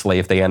obviously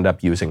if they end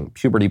up using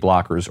puberty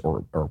blockers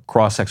or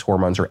cross-sex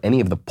hormones or any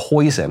of the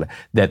poison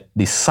that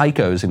the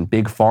psychos in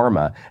big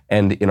pharma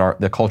and in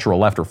the cultural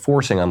left are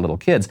forcing on little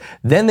kids,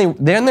 then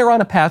they're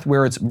on a path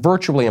where it's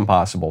virtually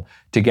impossible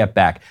to get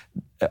back.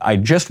 I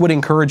just would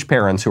encourage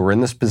parents who are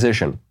in this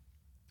position,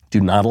 do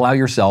not allow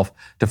yourself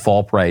to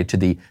fall prey to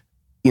the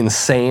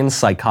insane,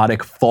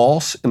 psychotic,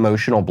 false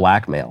emotional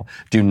blackmail.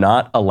 Do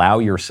not allow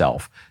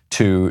yourself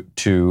to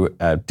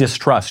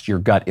distrust your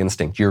gut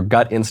instinct. Your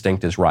gut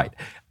instinct is right.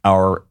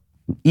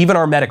 Even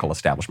our medical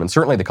establishment,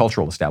 certainly the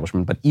cultural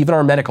establishment, but even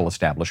our medical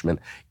establishment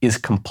is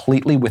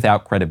completely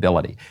without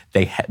credibility.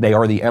 They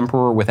are the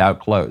emperor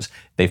without clothes.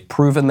 They've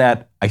proven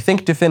that, I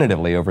think,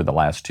 definitively over the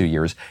last 2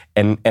 years.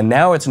 And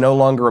now it's no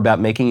longer about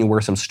making you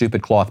wear some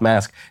stupid cloth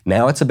mask.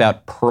 Now it's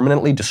about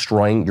permanently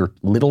destroying your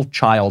little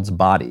child's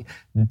body.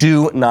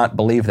 Do not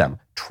believe them.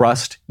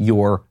 Trust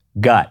your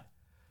gut.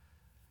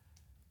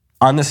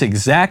 On this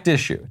exact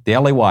issue,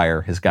 Daily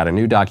Wire has got a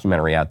new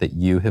documentary out that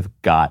you have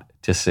got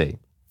to see.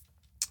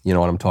 You know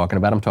what I'm talking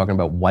about? I'm talking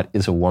about What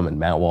is a Woman,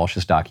 Matt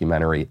Walsh's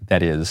documentary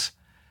that is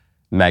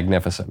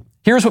magnificent.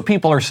 Here's what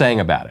people are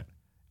saying about it.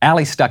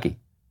 Ali Stuckey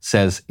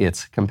says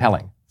it's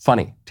compelling,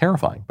 funny,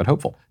 terrifying, but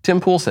hopeful. Tim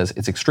Pool says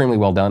it's extremely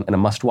well done and a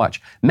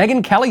must-watch.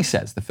 Megyn Kelly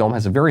says the film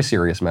has a very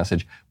serious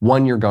message,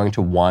 one you're going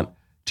to want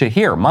to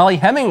hear. Molly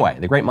Hemingway,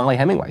 the great Molly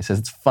Hemingway, says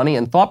it's funny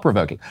and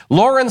thought-provoking.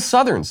 Lauren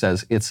Southern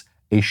says it's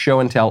a show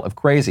and tell of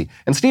crazy.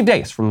 And Steve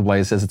Dace from The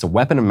Blaze says it's a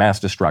weapon of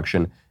mass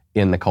destruction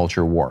in the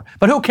culture war.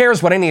 But who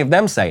cares what any of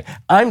them say?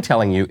 I'm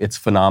telling you, it's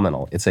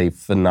phenomenal. It's a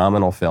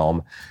phenomenal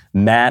film.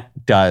 Matt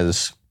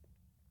does,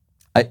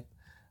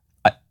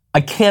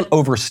 I can't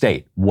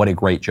overstate what a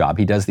great job.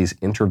 He does. These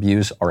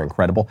interviews are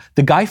incredible.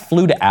 The guy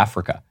flew to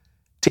Africa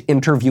to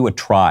interview a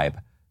tribe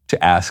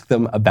to ask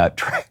them about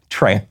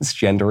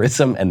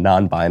transgenderism and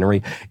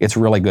non-binary. It's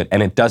really good.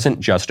 And it doesn't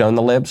just own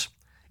the libs.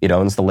 It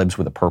owns the libs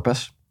with a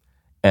purpose.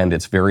 And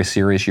it's very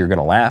serious. You're going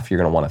to laugh. You're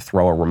going to want to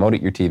throw a remote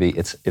at your TV.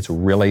 It's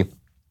really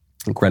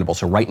incredible.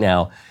 So right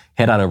now,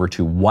 head on over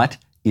to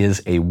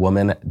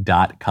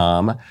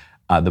whatisawoman.com.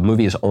 The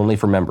movie is only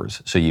for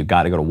members, so you've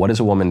got to go to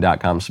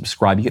whatisawoman.com,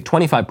 subscribe. You get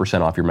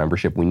 25% off your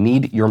membership. We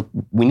need your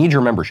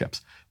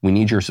memberships. We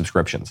need your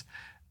subscriptions.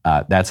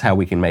 That's how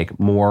we can make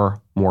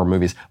more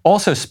movies.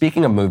 Also,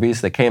 speaking of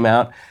movies that came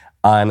out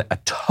on a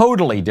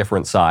totally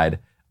different side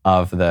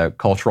of the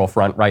cultural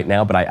front right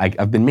now, but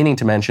I've been meaning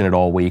to mention it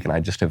all week, and I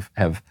just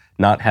have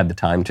not had the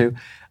time to.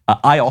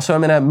 I also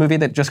am in a movie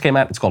that just came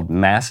out. It's called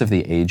Mass of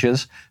the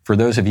Ages. For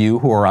those of you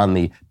who are on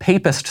the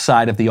papist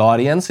side of the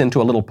audience, into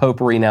a little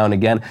potpourri now and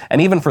again, and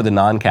even for the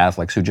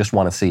non-Catholics who just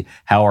want to see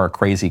how our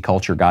crazy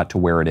culture got to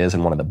where it is,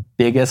 and one of the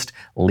biggest,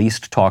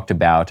 least talked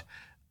about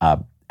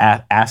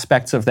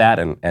aspects of that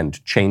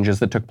and changes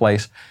that took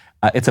place.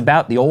 It's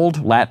about the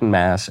old Latin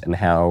Mass and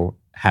how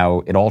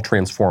it all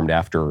transformed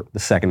after the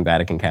Second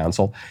Vatican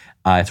Council.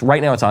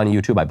 Right now it's on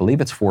YouTube. I believe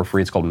it's for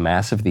free. It's called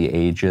Mass of the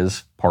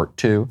Ages, Part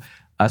 2.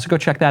 So go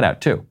check that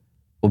out, too.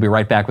 We'll be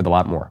right back with a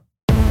lot more.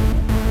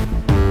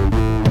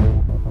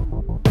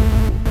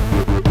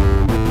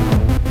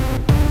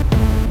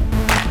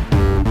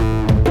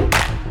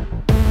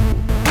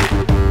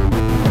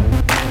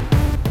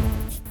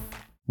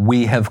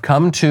 We have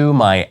come to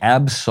my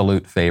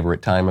absolute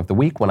favorite time of the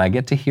week when I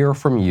get to hear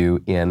from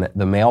you in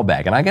the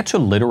mailbag. And I get to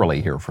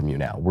literally hear from you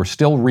now. We're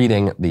still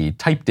reading the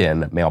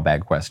typed-in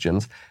mailbag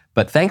questions,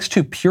 but thanks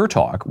to Pure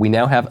Talk, we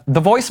now have the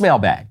voicemail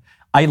bag.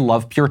 I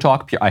love Pure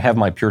Talk. I have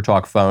my Pure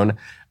Talk phone.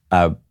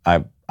 I've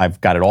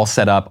got it all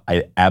set up.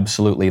 I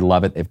absolutely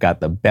love it. They've got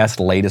the best,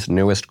 latest,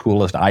 newest,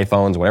 coolest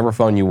iPhones, whatever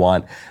phone you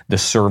want. The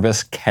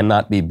service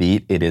cannot be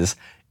beat. It is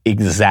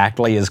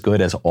exactly as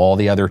good as all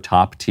the other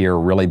top tier,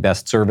 really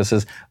best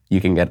services.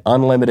 You can get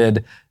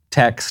unlimited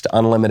text,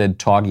 unlimited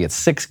talk. You get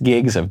 6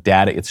 gigs of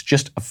data. It's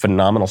just a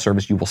phenomenal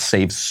service. You will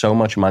save so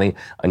much money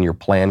on your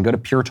plan. Go to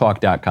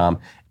puretalk.com.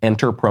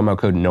 Enter promo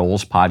code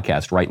Knowles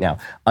Podcast right now.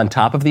 On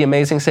top of the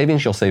amazing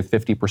savings, you'll save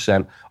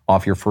 50%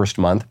 off your first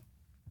month.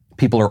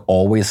 People are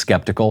always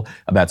skeptical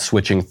about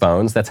switching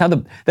phones. That's how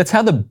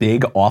the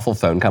big, awful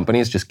phone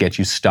companies just get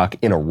you stuck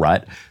in a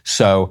rut.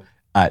 So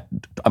I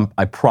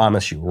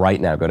promise you right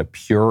now, go to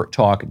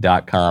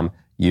puretalk.com.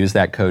 Use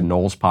that code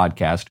Knowles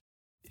Podcast.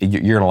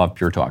 You're going to love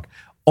Pure Talk.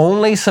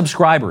 Only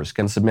subscribers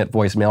can submit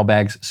voicemail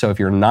bags. So if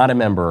you're not a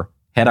member,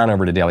 head on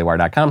over to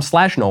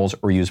dailywire.com/Knowles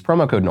or use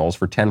promo code Knowles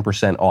for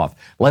 10% off.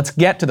 Let's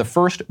get to the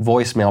first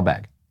voicemail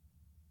bag.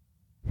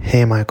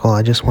 Hey, Michael,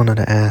 I just wanted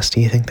to ask,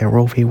 do you think that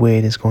Roe v.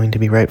 Wade is going to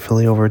be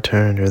rightfully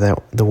overturned or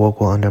that the woke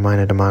will undermine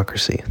a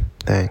democracy?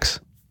 Thanks.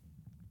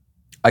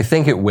 I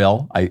think it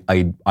will.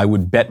 I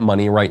would bet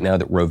money right now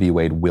that Roe v.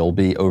 Wade will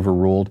be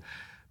overruled.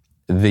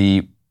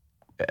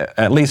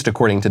 At least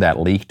according to that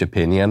leaked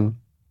opinion,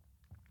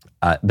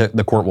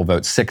 the court will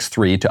vote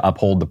 6-3 to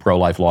uphold the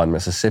pro-life law in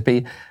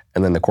Mississippi,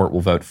 and then the court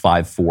will vote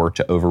 5-4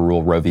 to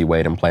overrule Roe v.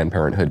 Wade and Planned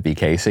Parenthood v.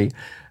 Casey.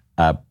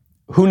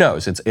 Who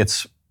knows?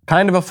 It's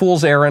kind of a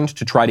fool's errand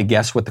to try to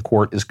guess what the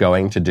court is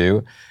going to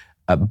do.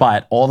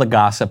 But all the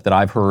gossip that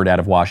I've heard out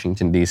of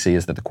Washington, D.C.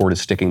 is that the court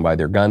is sticking by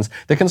their guns.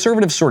 The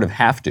conservatives sort of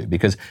have to,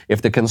 because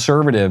if the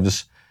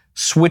conservatives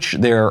switch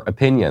their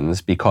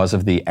opinions because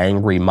of the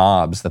angry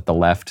mobs that the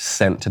left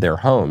sent to their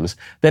homes,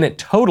 then it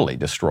totally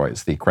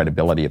destroys the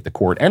credibility of the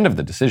court and of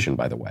the decision,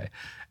 by the way.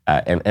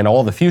 And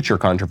all the future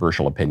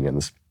controversial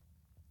opinions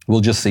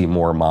will just see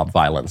more mob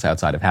violence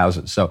outside of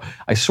houses. So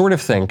I sort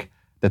of think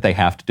that they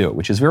have to do it,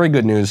 which is very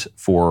good news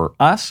for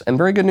us and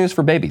very good news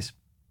for babies.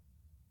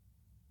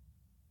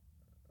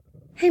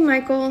 Hey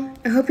Michael,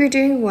 I hope you're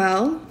doing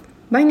well.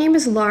 My name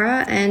is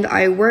Laura and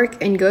I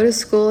work and go to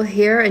school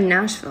here in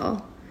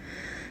Nashville.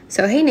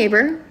 So hey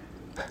neighbor.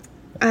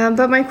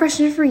 But my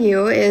question for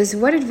you is,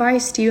 what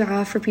advice do you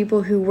have for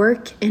people who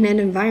work in an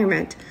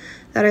environment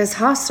that is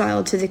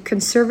hostile to the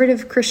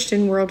conservative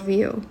Christian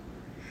worldview?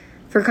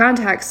 For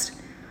context,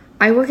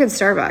 I work at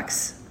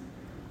Starbucks.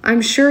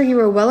 I'm sure you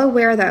are well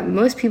aware that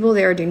most people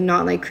there do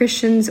not like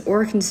Christians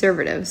or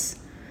conservatives.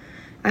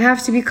 I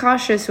have to be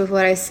cautious with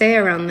what I say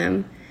around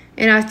them,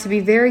 and I have to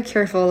be very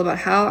careful about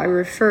how I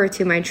refer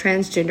to my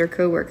transgender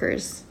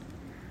coworkers.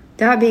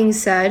 That being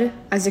said,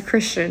 as a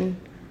Christian,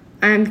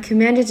 I am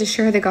commanded to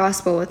share the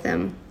gospel with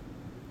them.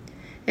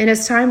 And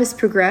as time has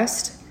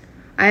progressed,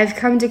 I have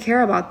come to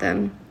care about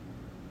them.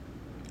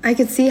 I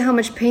can see how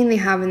much pain they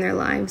have in their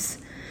lives,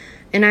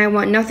 and I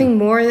want nothing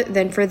more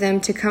than for them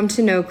to come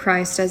to know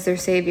Christ as their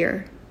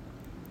Savior.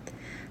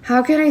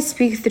 How can I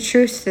speak the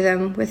truth to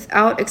them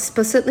without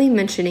explicitly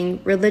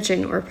mentioning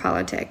religion or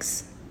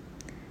politics?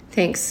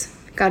 Thanks.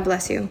 God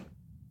bless you.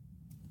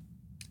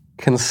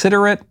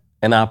 Consider it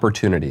an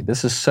opportunity.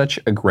 This is such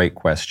a great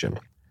question.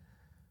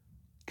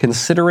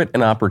 Consider it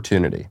an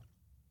opportunity.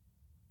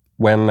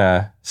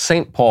 When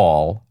St.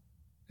 Paul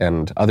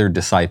and other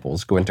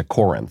disciples go into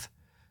Corinth,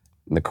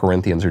 and the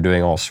Corinthians are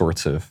doing all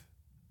sorts of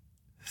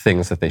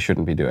things that they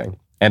shouldn't be doing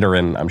and are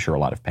in, I'm sure, a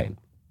lot of pain.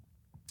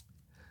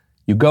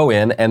 You go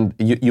in and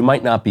you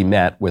might not be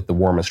met with the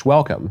warmest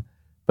welcome,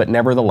 but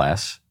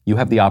nevertheless, you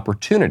have the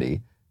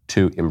opportunity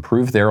to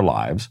improve their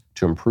lives,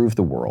 to improve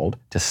the world,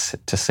 to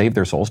save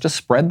their souls, to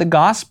spread the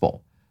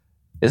gospel.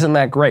 Isn't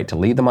that great? To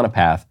lead them on a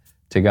path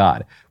to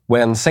God.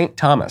 When St.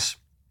 Thomas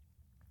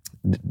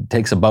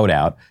takes a boat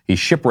out, he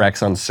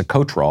shipwrecks on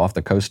Socotra off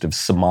the coast of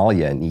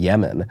Somalia in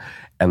Yemen,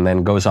 and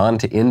then goes on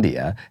to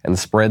India and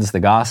spreads the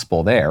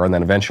gospel there, and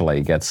then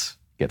eventually gets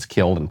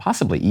killed and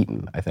possibly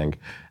eaten, I think.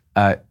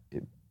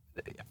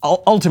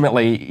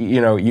 Ultimately,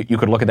 you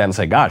could look at that and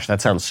say, gosh, that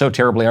sounds so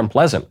terribly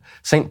unpleasant.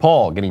 St.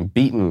 Paul getting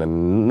beaten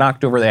and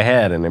knocked over the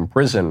head and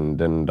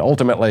imprisoned, and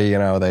ultimately,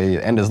 they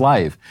end his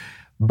life.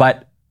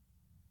 But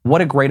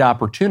what a great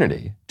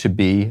opportunity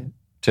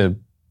to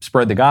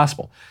spread the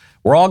gospel.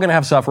 We're all going to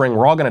have suffering.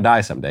 We're all going to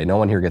die someday. No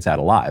one here gets out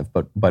alive.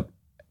 But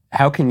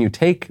how can you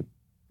take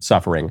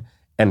suffering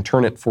and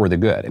turn it for the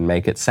good and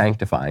make it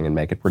sanctifying and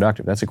make it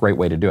productive? That's a great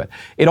way to do it.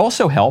 It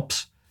also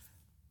helps.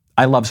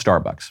 I love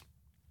Starbucks.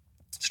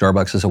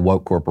 Starbucks is a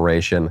woke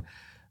corporation.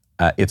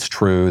 It's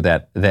true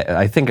that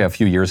I think a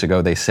few years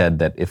ago they said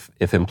that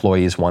if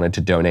employees wanted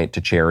to donate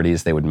to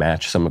charities, they would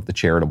match some of the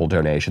charitable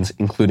donations,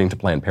 including to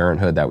Planned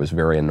Parenthood. That was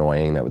very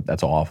annoying.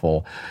 That's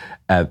awful.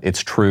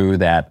 It's true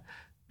that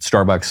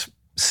Starbucks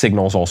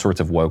signals all sorts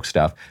of woke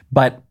stuff.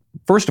 But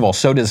first of all,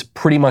 so does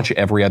pretty much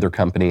every other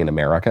company in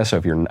America. So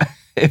if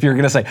you're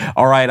going to say,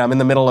 all right, I'm in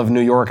the middle of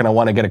New York and I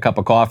want to get a cup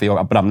of coffee,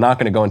 but I'm not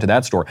going to go into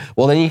that store,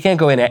 well, then you can't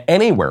go in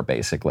anywhere,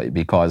 basically,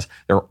 because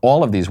there are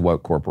all of these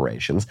woke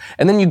corporations.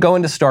 And then you go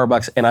into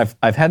Starbucks, and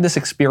I've had this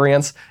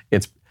experience.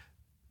 It's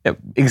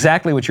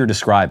exactly what you're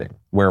describing,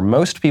 where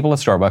most people at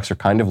Starbucks are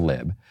kind of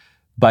lib.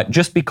 But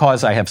just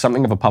because I have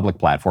something of a public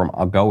platform,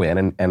 I'll go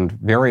in, and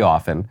very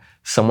often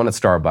someone at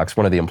Starbucks,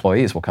 one of the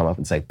employees, will come up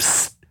and say,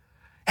 psst,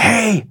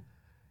 hey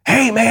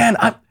man,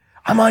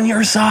 I'm on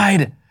your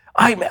side.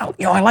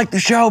 I like the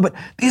show, but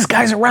these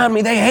guys around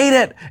me, they hate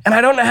it, and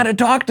I don't know how to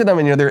talk to them.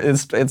 And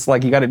it's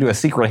like you got to do a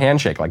secret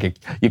handshake, like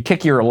you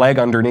kick your leg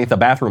underneath a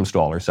bathroom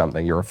stall or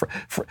something.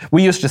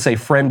 We used to say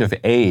friend of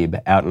Abe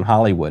out in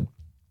Hollywood.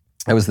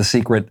 That was the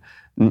secret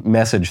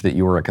message that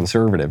you were a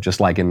conservative. Just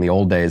like in the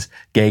old days,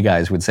 gay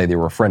guys would say they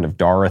were a friend of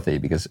Dorothy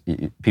because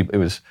it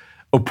was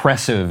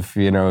oppressive,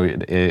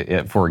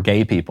 for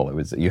gay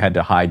people. You had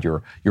to hide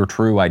your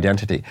true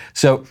identity.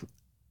 So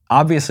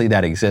obviously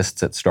that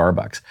exists at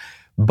Starbucks.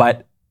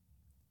 But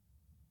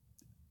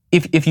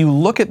if you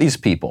look at these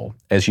people,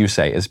 as you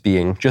say, as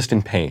being just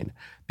in pain,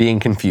 being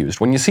confused,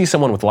 when you see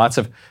someone with lots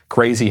of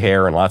crazy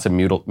hair and lots of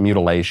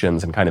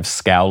mutilations and kind of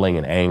scowling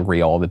and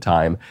angry all the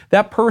time,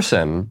 that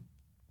person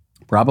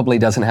probably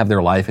doesn't have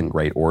their life in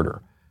great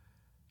order.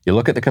 You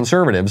look at the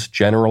conservatives,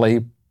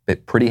 generally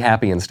pretty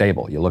happy and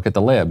stable. You look at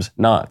the libs,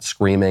 not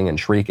screaming and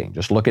shrieking.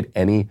 Just look at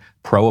any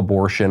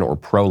pro-abortion or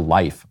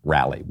pro-life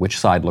rally. Which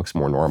side looks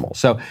more normal?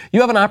 So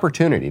you have an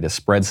opportunity to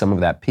spread some of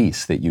that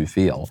peace that you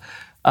feel.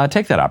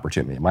 Take that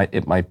opportunity.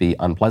 It might be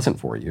unpleasant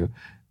for you,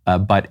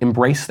 but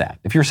embrace that.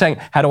 If you're saying,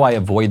 how do I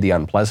avoid the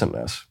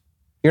unpleasantness?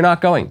 You're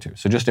not going to.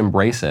 So just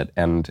embrace it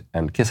and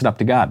kiss it up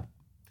to God.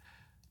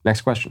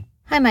 Next question.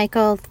 Hi,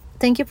 Michael.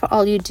 Thank you for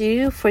all you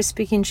do, for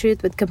speaking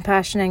truth with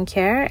compassion and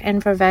care,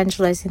 and for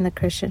evangelizing the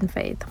Christian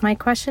faith. My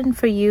question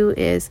for you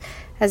is,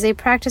 as a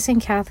practicing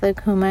Catholic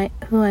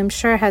who I'm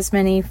sure has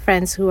many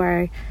friends who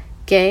are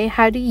gay,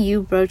 how do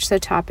you broach the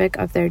topic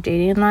of their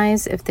dating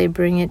lives if they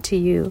bring it to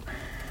you?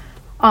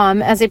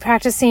 As a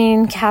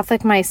practicing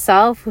Catholic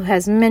myself, who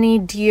has many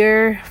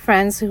dear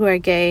friends who are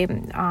gay,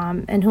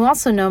 and who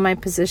also know my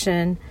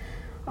position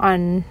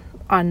on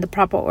the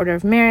proper order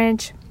of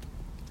marriage,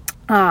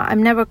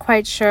 I'm never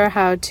quite sure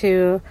how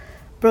to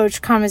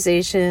broach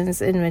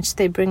conversations in which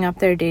they bring up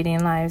their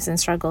dating lives and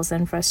struggles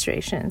and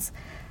frustrations.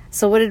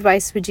 So what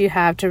advice would you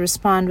have to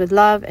respond with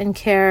love and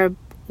care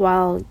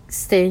while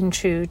staying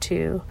true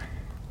to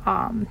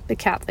the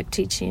Catholic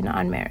teaching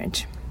on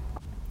marriage?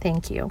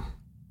 Thank you.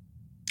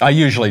 I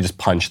usually just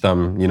punch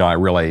them.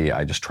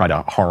 I just try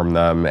to harm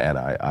them, and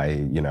I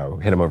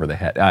hit them over the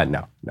head.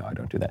 No, I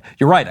don't do that.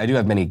 You're right. I do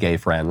have many gay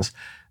friends.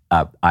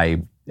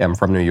 I am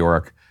from New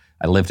York.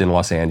 I lived in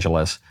Los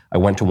Angeles. I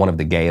went to one of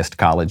the gayest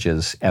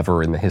colleges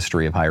ever in the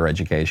history of higher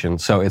education.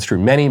 So it's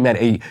true.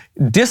 A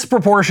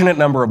disproportionate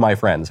number of my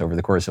friends over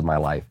the course of my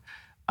life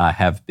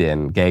have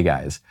been gay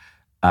guys.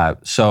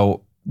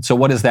 So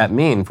what does that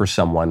mean for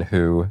someone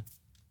who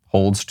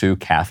holds to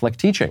Catholic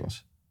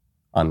teachings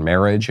on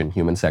marriage and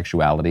human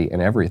sexuality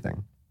and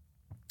everything?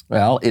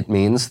 Well, it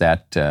means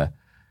that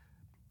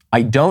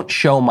I don't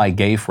show my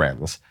gay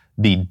friends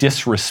the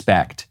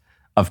disrespect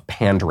of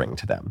pandering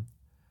to them.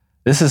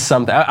 This is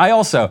something,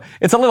 it's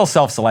a little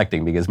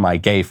self-selecting because my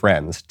gay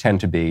friends tend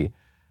to be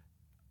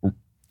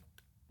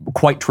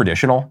quite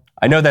traditional.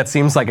 I know that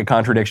seems like a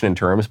contradiction in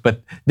terms,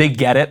 but they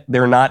get it.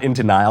 They're not in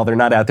denial. They're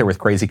not out there with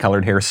crazy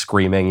colored hair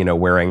screaming,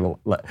 wearing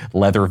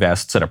leather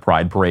vests at a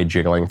pride parade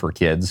jiggling for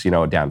kids,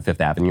 down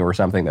Fifth Avenue or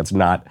something.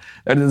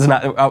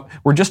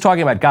 We're just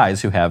talking about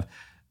guys who have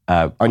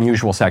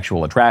unusual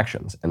sexual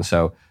attractions. And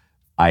so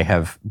I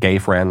have gay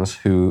friends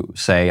who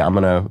say, I'm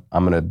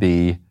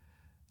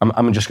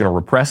just going to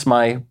repress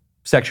my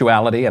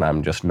sexuality, and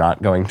I'm just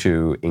not going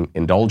to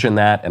indulge in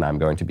that, and I'm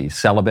going to be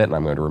celibate, and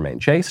I'm going to remain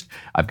chaste.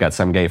 I've got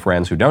some gay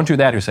friends who don't do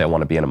that, who say, I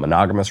want to be in a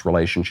monogamous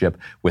relationship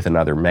with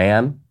another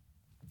man.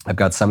 I've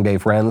got some gay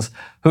friends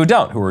who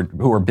don't,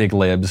 who are big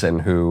libs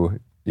and who,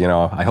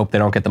 I hope they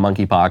don't get the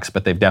monkeypox,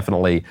 but they've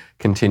definitely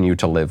continued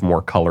to live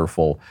more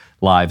colorful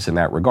lives in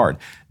that regard.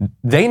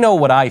 They know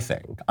what I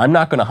think. I'm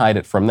not going to hide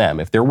it from them.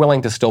 If they're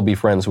willing to still be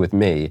friends with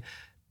me,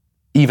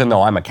 even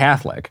though I'm a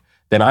Catholic,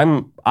 then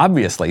I'm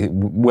obviously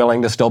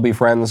willing to still be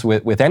friends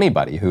with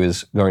anybody who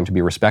is going to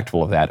be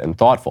respectful of that and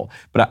thoughtful.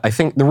 But I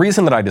think the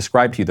reason that I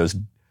described to you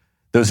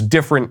those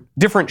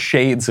different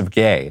shades of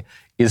gay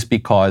is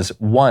because,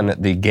 one,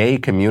 the gay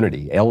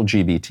community,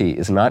 LGBT,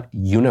 is not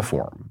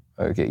uniform.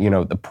 Okay?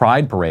 The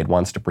Pride Parade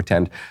wants to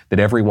pretend that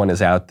everyone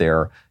is out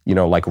there,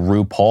 like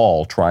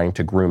RuPaul trying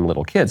to groom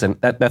little kids.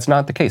 And that's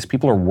not the case.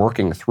 People are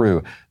working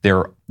through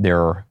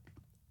their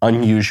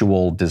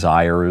unusual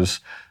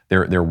desires.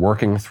 They're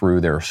working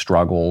through their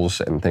struggles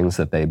and things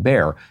that they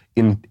bear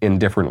in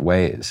different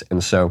ways.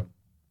 And so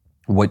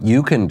what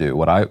you can do,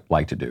 what I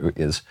like to do,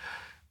 is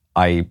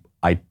I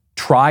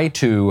try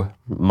to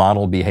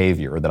model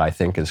behavior that I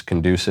think is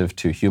conducive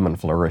to human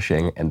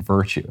flourishing and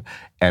virtue.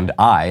 And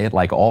I,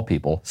 like all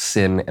people,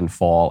 sin and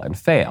fall and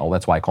fail.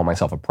 That's why I call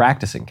myself a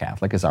practicing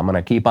Catholic, is I'm going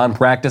to keep on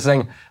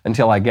practicing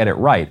until I get it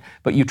right.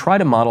 But you try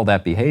to model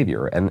that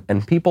behavior,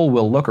 and people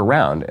will look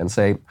around and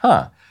say,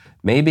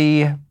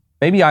 maybe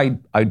I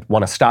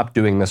want to stop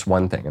doing this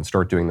one thing and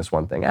start doing this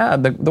one thing.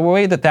 The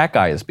way that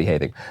guy is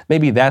behaving,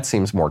 maybe that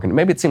seems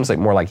maybe it seems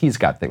more like he's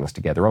got things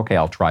together. Okay,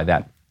 I'll try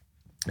that.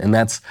 And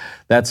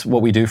that's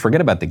what we do. Forget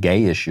about the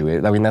gay issue.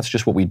 I mean, that's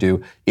just what we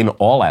do in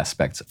all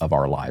aspects of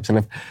our lives.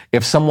 And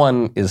if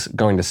someone is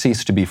going to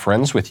cease to be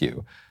friends with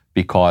you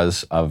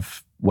because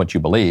of what you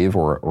believe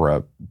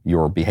or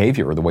your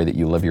behavior or the way that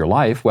you live your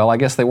life, well, I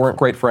guess they weren't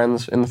great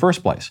friends in the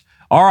first place.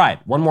 All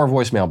right, one more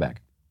voicemail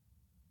back.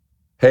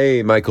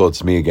 Hey, Michael,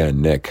 it's me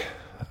again, Nick.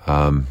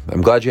 I'm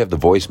glad you have the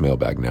voicemail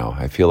back now.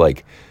 I feel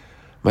like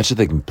much of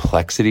the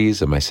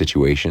complexities of my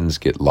situations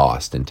get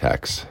lost in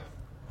text.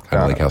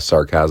 Kind of like how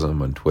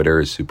sarcasm on Twitter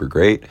is super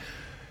great.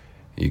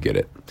 You get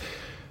it.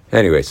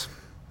 Anyways,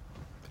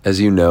 as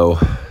you know,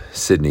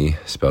 Sydney,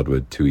 spelled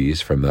with 2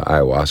 E's, from the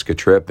ayahuasca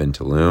trip in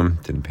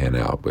Tulum didn't pan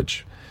out,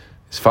 which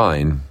is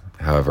fine.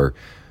 However,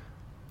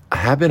 I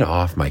have been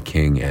off my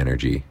king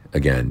energy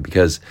again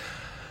because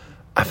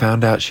I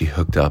found out she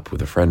hooked up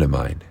with a friend of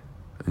mine.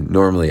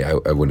 Normally, I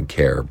wouldn't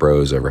care,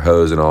 bros over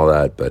hoes and all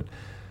that, but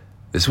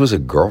this was a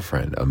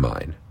girlfriend of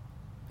mine.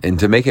 And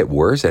to make it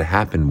worse, it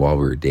happened while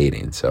we were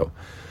dating. So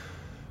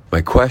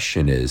my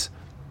question is,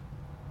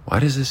 why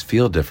does this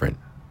feel different?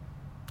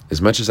 As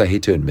much as I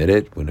hate to admit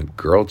it, when a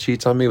girl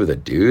cheats on me with a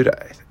dude,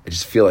 I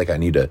just feel like I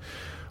need to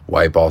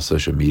wipe all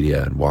social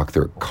media and walk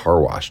through a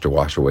car wash to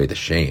wash away the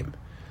shame.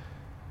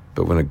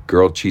 But when a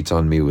girl cheats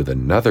on me with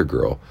another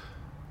girl,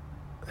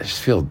 I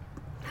just feel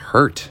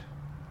hurt,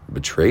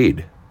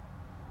 betrayed.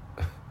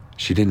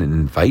 She didn't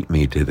invite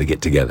me to the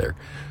get-together.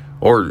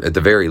 Or at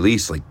the very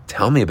least,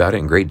 tell me about it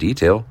in great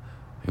detail.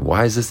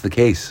 Why is this the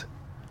case?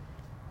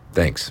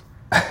 Thanks.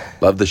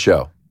 Love the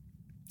show.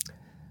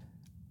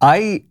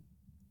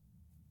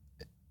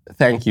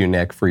 Thank you,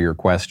 Nick, for your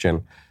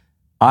question.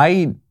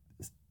 I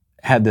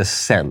had this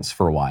sense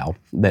for a while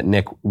that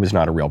Nick was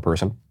not a real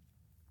person,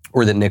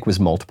 or that Nick was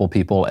multiple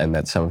people, and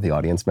that some of the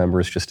audience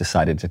members just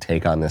decided to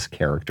take on this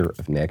character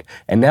of Nick.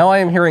 And now I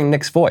am hearing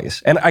Nick's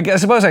voice. And I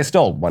suppose I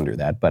still wonder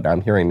that, but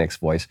I'm hearing Nick's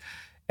voice.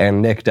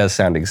 And Nick does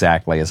sound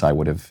exactly as I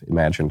would have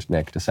imagined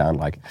Nick to sound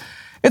like.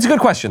 It's a good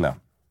question, though.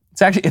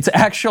 It's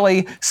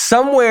actually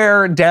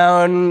somewhere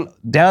down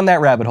that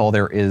rabbit hole,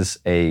 there is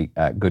a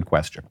good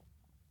question.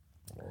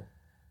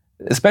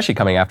 Especially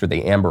coming after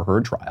the Amber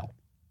Heard trial.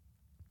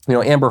 You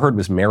know, Amber Heard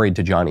was married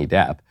to Johnny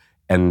Depp,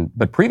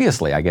 but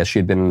previously, I guess she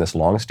had been in this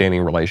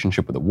long-standing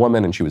relationship with a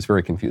woman, and she was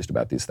very confused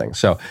about these things.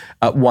 So,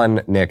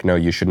 one, Nick, no,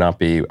 you should not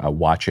be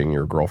watching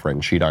your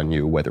girlfriend cheat on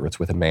you, whether it's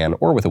with a man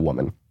or with a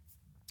woman.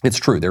 It's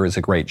true, there is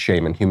a great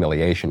shame and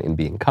humiliation in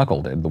being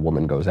cuckolded. The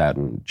woman goes out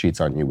and cheats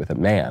on you with a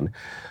man.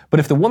 But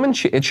if the woman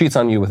cheats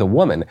on you with a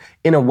woman,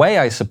 in a way,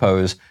 I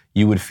suppose,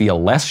 you would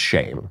feel less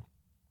shame.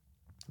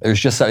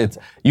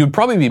 You'd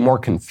probably be more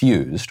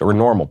confused, or a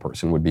normal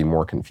person would be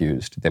more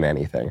confused than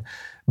anything.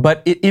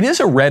 But it is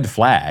a red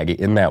flag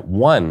in that,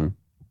 one,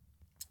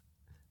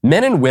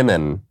 men and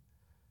women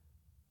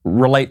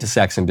relate to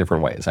sex in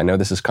different ways. I know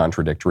this is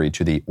contradictory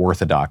to the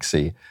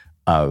orthodoxy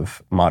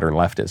of modern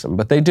leftism,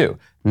 but they do.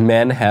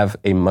 Men have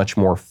a much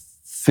more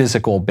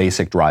physical,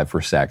 basic drive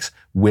for sex.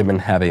 Women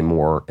have a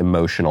more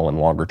emotional and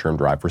longer-term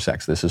drive for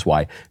sex. This is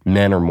why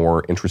men are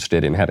more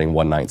interested in having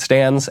one-night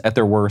stands at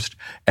their worst,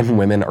 and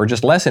women are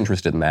just less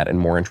interested in that and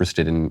more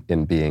interested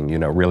in being,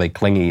 really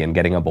clingy and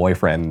getting a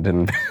boyfriend.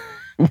 And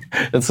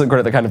it's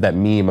kind of that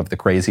meme of the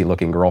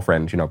crazy-looking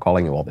girlfriend,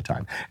 calling you all the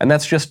time. And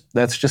that's just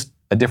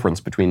a difference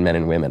between men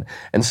and women.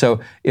 And so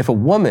if a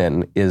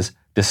woman is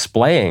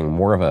displaying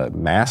more of a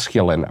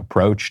masculine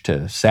approach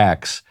to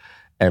sex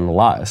and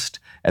lust,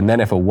 and then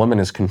if a woman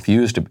is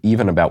confused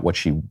even about what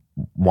she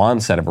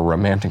wants out of a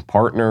romantic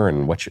partner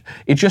and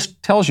it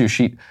just tells you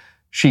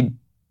she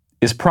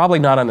is probably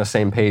not on the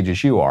same page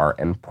as you are,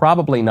 and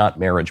probably not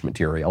marriage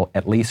material,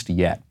 at least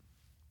yet.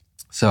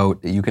 So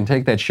you can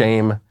take that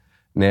shame,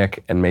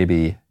 Nick, and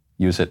maybe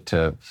use it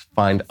to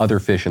find other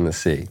fish in the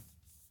sea.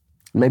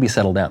 Maybe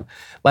settle down.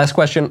 Last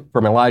question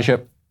from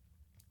Elijah.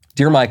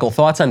 Dear Michael,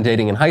 thoughts on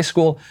dating in high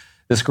school?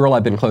 This girl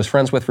I've been close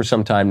friends with for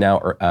some time now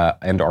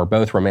and are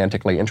both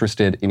romantically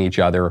interested in each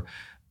other.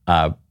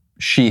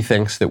 She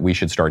thinks that we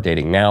should start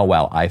dating now,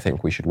 while I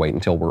think we should wait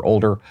until we're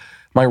older.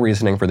 My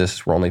reasoning for this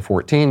is we're only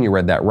 14. You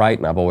read that right,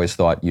 and I've always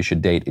thought you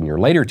should date in your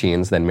later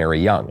teens, then marry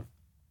young.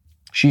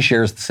 She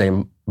shares the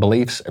same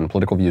beliefs and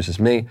political views as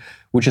me,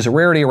 which is a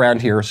rarity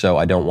around here, so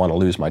I don't want to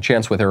lose my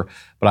chance with her,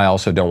 but I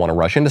also don't want to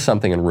rush into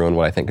something and ruin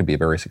what I think could be a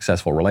very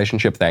successful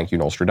relationship. Thank you,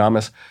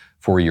 Nostradamus,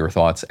 for your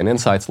thoughts and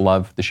insights.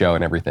 Love the show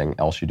and everything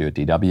else you do at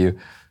DW.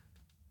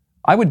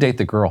 I would date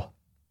the girl.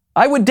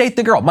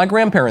 My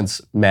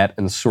grandparents met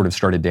and sort of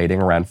started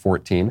dating around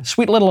 14.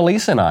 Sweet little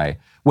Elisa and I.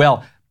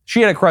 Well, she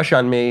had a crush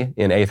on me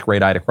in 8th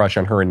grade. I had a crush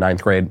on her in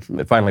 9th grade.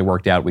 It finally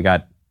worked out. We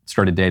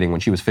started dating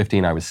when she was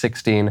 15. I was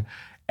 16.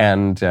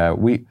 And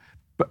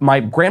my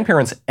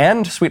grandparents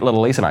and sweet little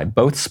Elisa and I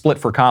both split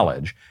for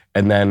college,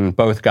 and then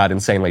both got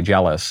insanely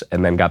jealous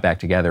and then got back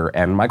together.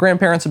 And my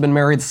grandparents have been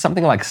married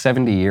something like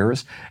 70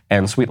 years.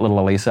 And sweet little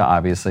Elisa,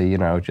 obviously,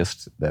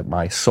 just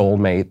my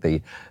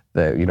soulmate,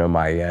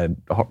 my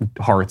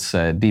heart's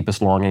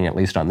deepest longing, at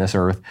least on this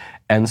earth.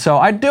 And so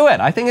I'd do it.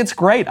 I think it's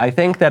great. I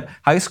think that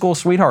high school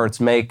sweethearts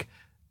make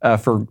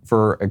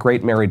for a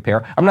great married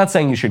pair. I'm not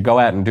saying you should go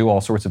out and do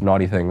all sorts of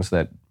naughty things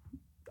that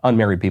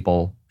unmarried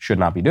people should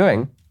not be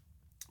doing,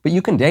 but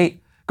you can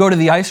date, go to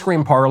the ice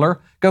cream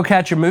parlor, go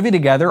catch a movie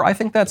together. I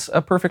think that's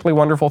a perfectly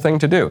wonderful thing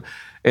to do.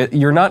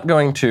 You're not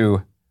going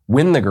to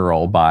win the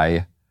girl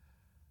by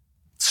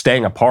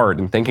staying apart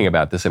and thinking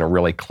about this in a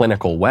really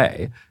clinical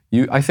way.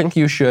 I think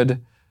you should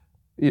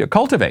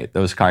cultivate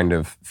those kind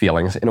of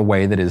feelings in a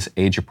way that is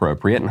age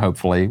appropriate and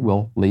hopefully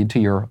will lead to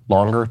your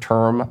longer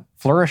term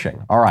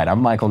flourishing. All right, I'm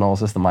Michael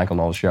Knowles. This is The Michael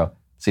Knowles Show.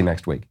 See you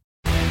next week.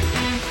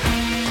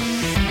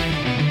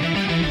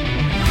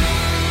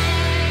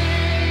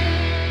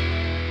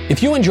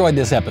 If you enjoyed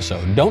this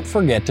episode, don't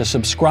forget to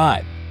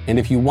subscribe. And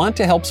if you want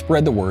to help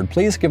spread the word,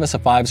 please give us a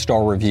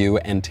 5-star review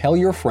and tell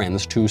your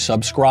friends to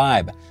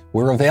subscribe.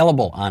 We're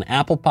available on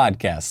Apple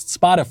Podcasts,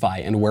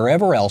 Spotify, and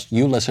wherever else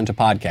you listen to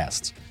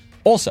podcasts.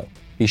 Also,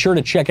 be sure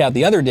to check out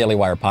the other Daily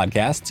Wire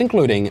podcasts,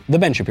 including The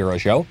Ben Shapiro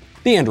Show,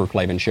 The Andrew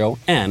Klavan Show,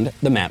 and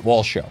The Matt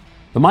Walsh Show.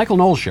 The Michael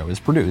Knowles Show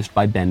is produced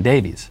by Ben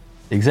Davies.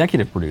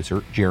 Executive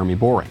producer, Jeremy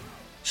Boring.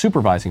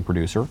 Supervising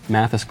producer,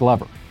 Mathis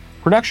Glover.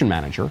 Production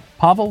manager,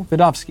 Pavel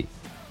Vidovsky.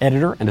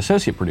 Editor and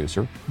associate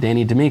producer,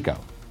 Danny D'Amico.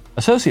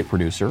 Associate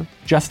producer,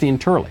 Justine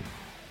Turley.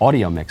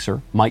 Audio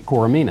mixer, Mike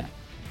Coromina.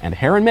 And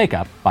hair and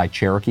makeup by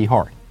Cherokee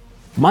Hart.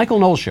 The Michael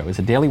Knowles Show is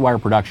a Daily Wire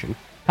production.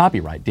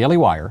 Copyright Daily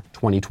Wire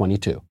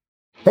 2022.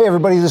 Hey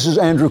everybody, this is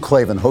Andrew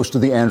Klavan, host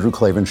of The Andrew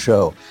Klavan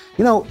Show.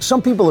 You know,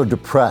 some people are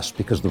depressed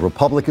because the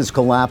Republic is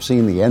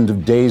collapsing, the end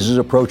of days is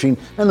approaching,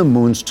 and the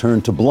moon's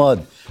turned to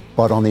blood.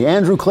 But on The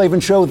Andrew Klavan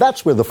Show,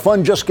 that's where the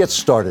fun just gets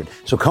started.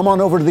 So come on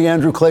over to The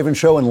Andrew Klavan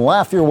Show and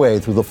laugh your way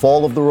through the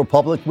fall of the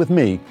Republic with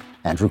me,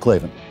 Andrew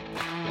Klavan.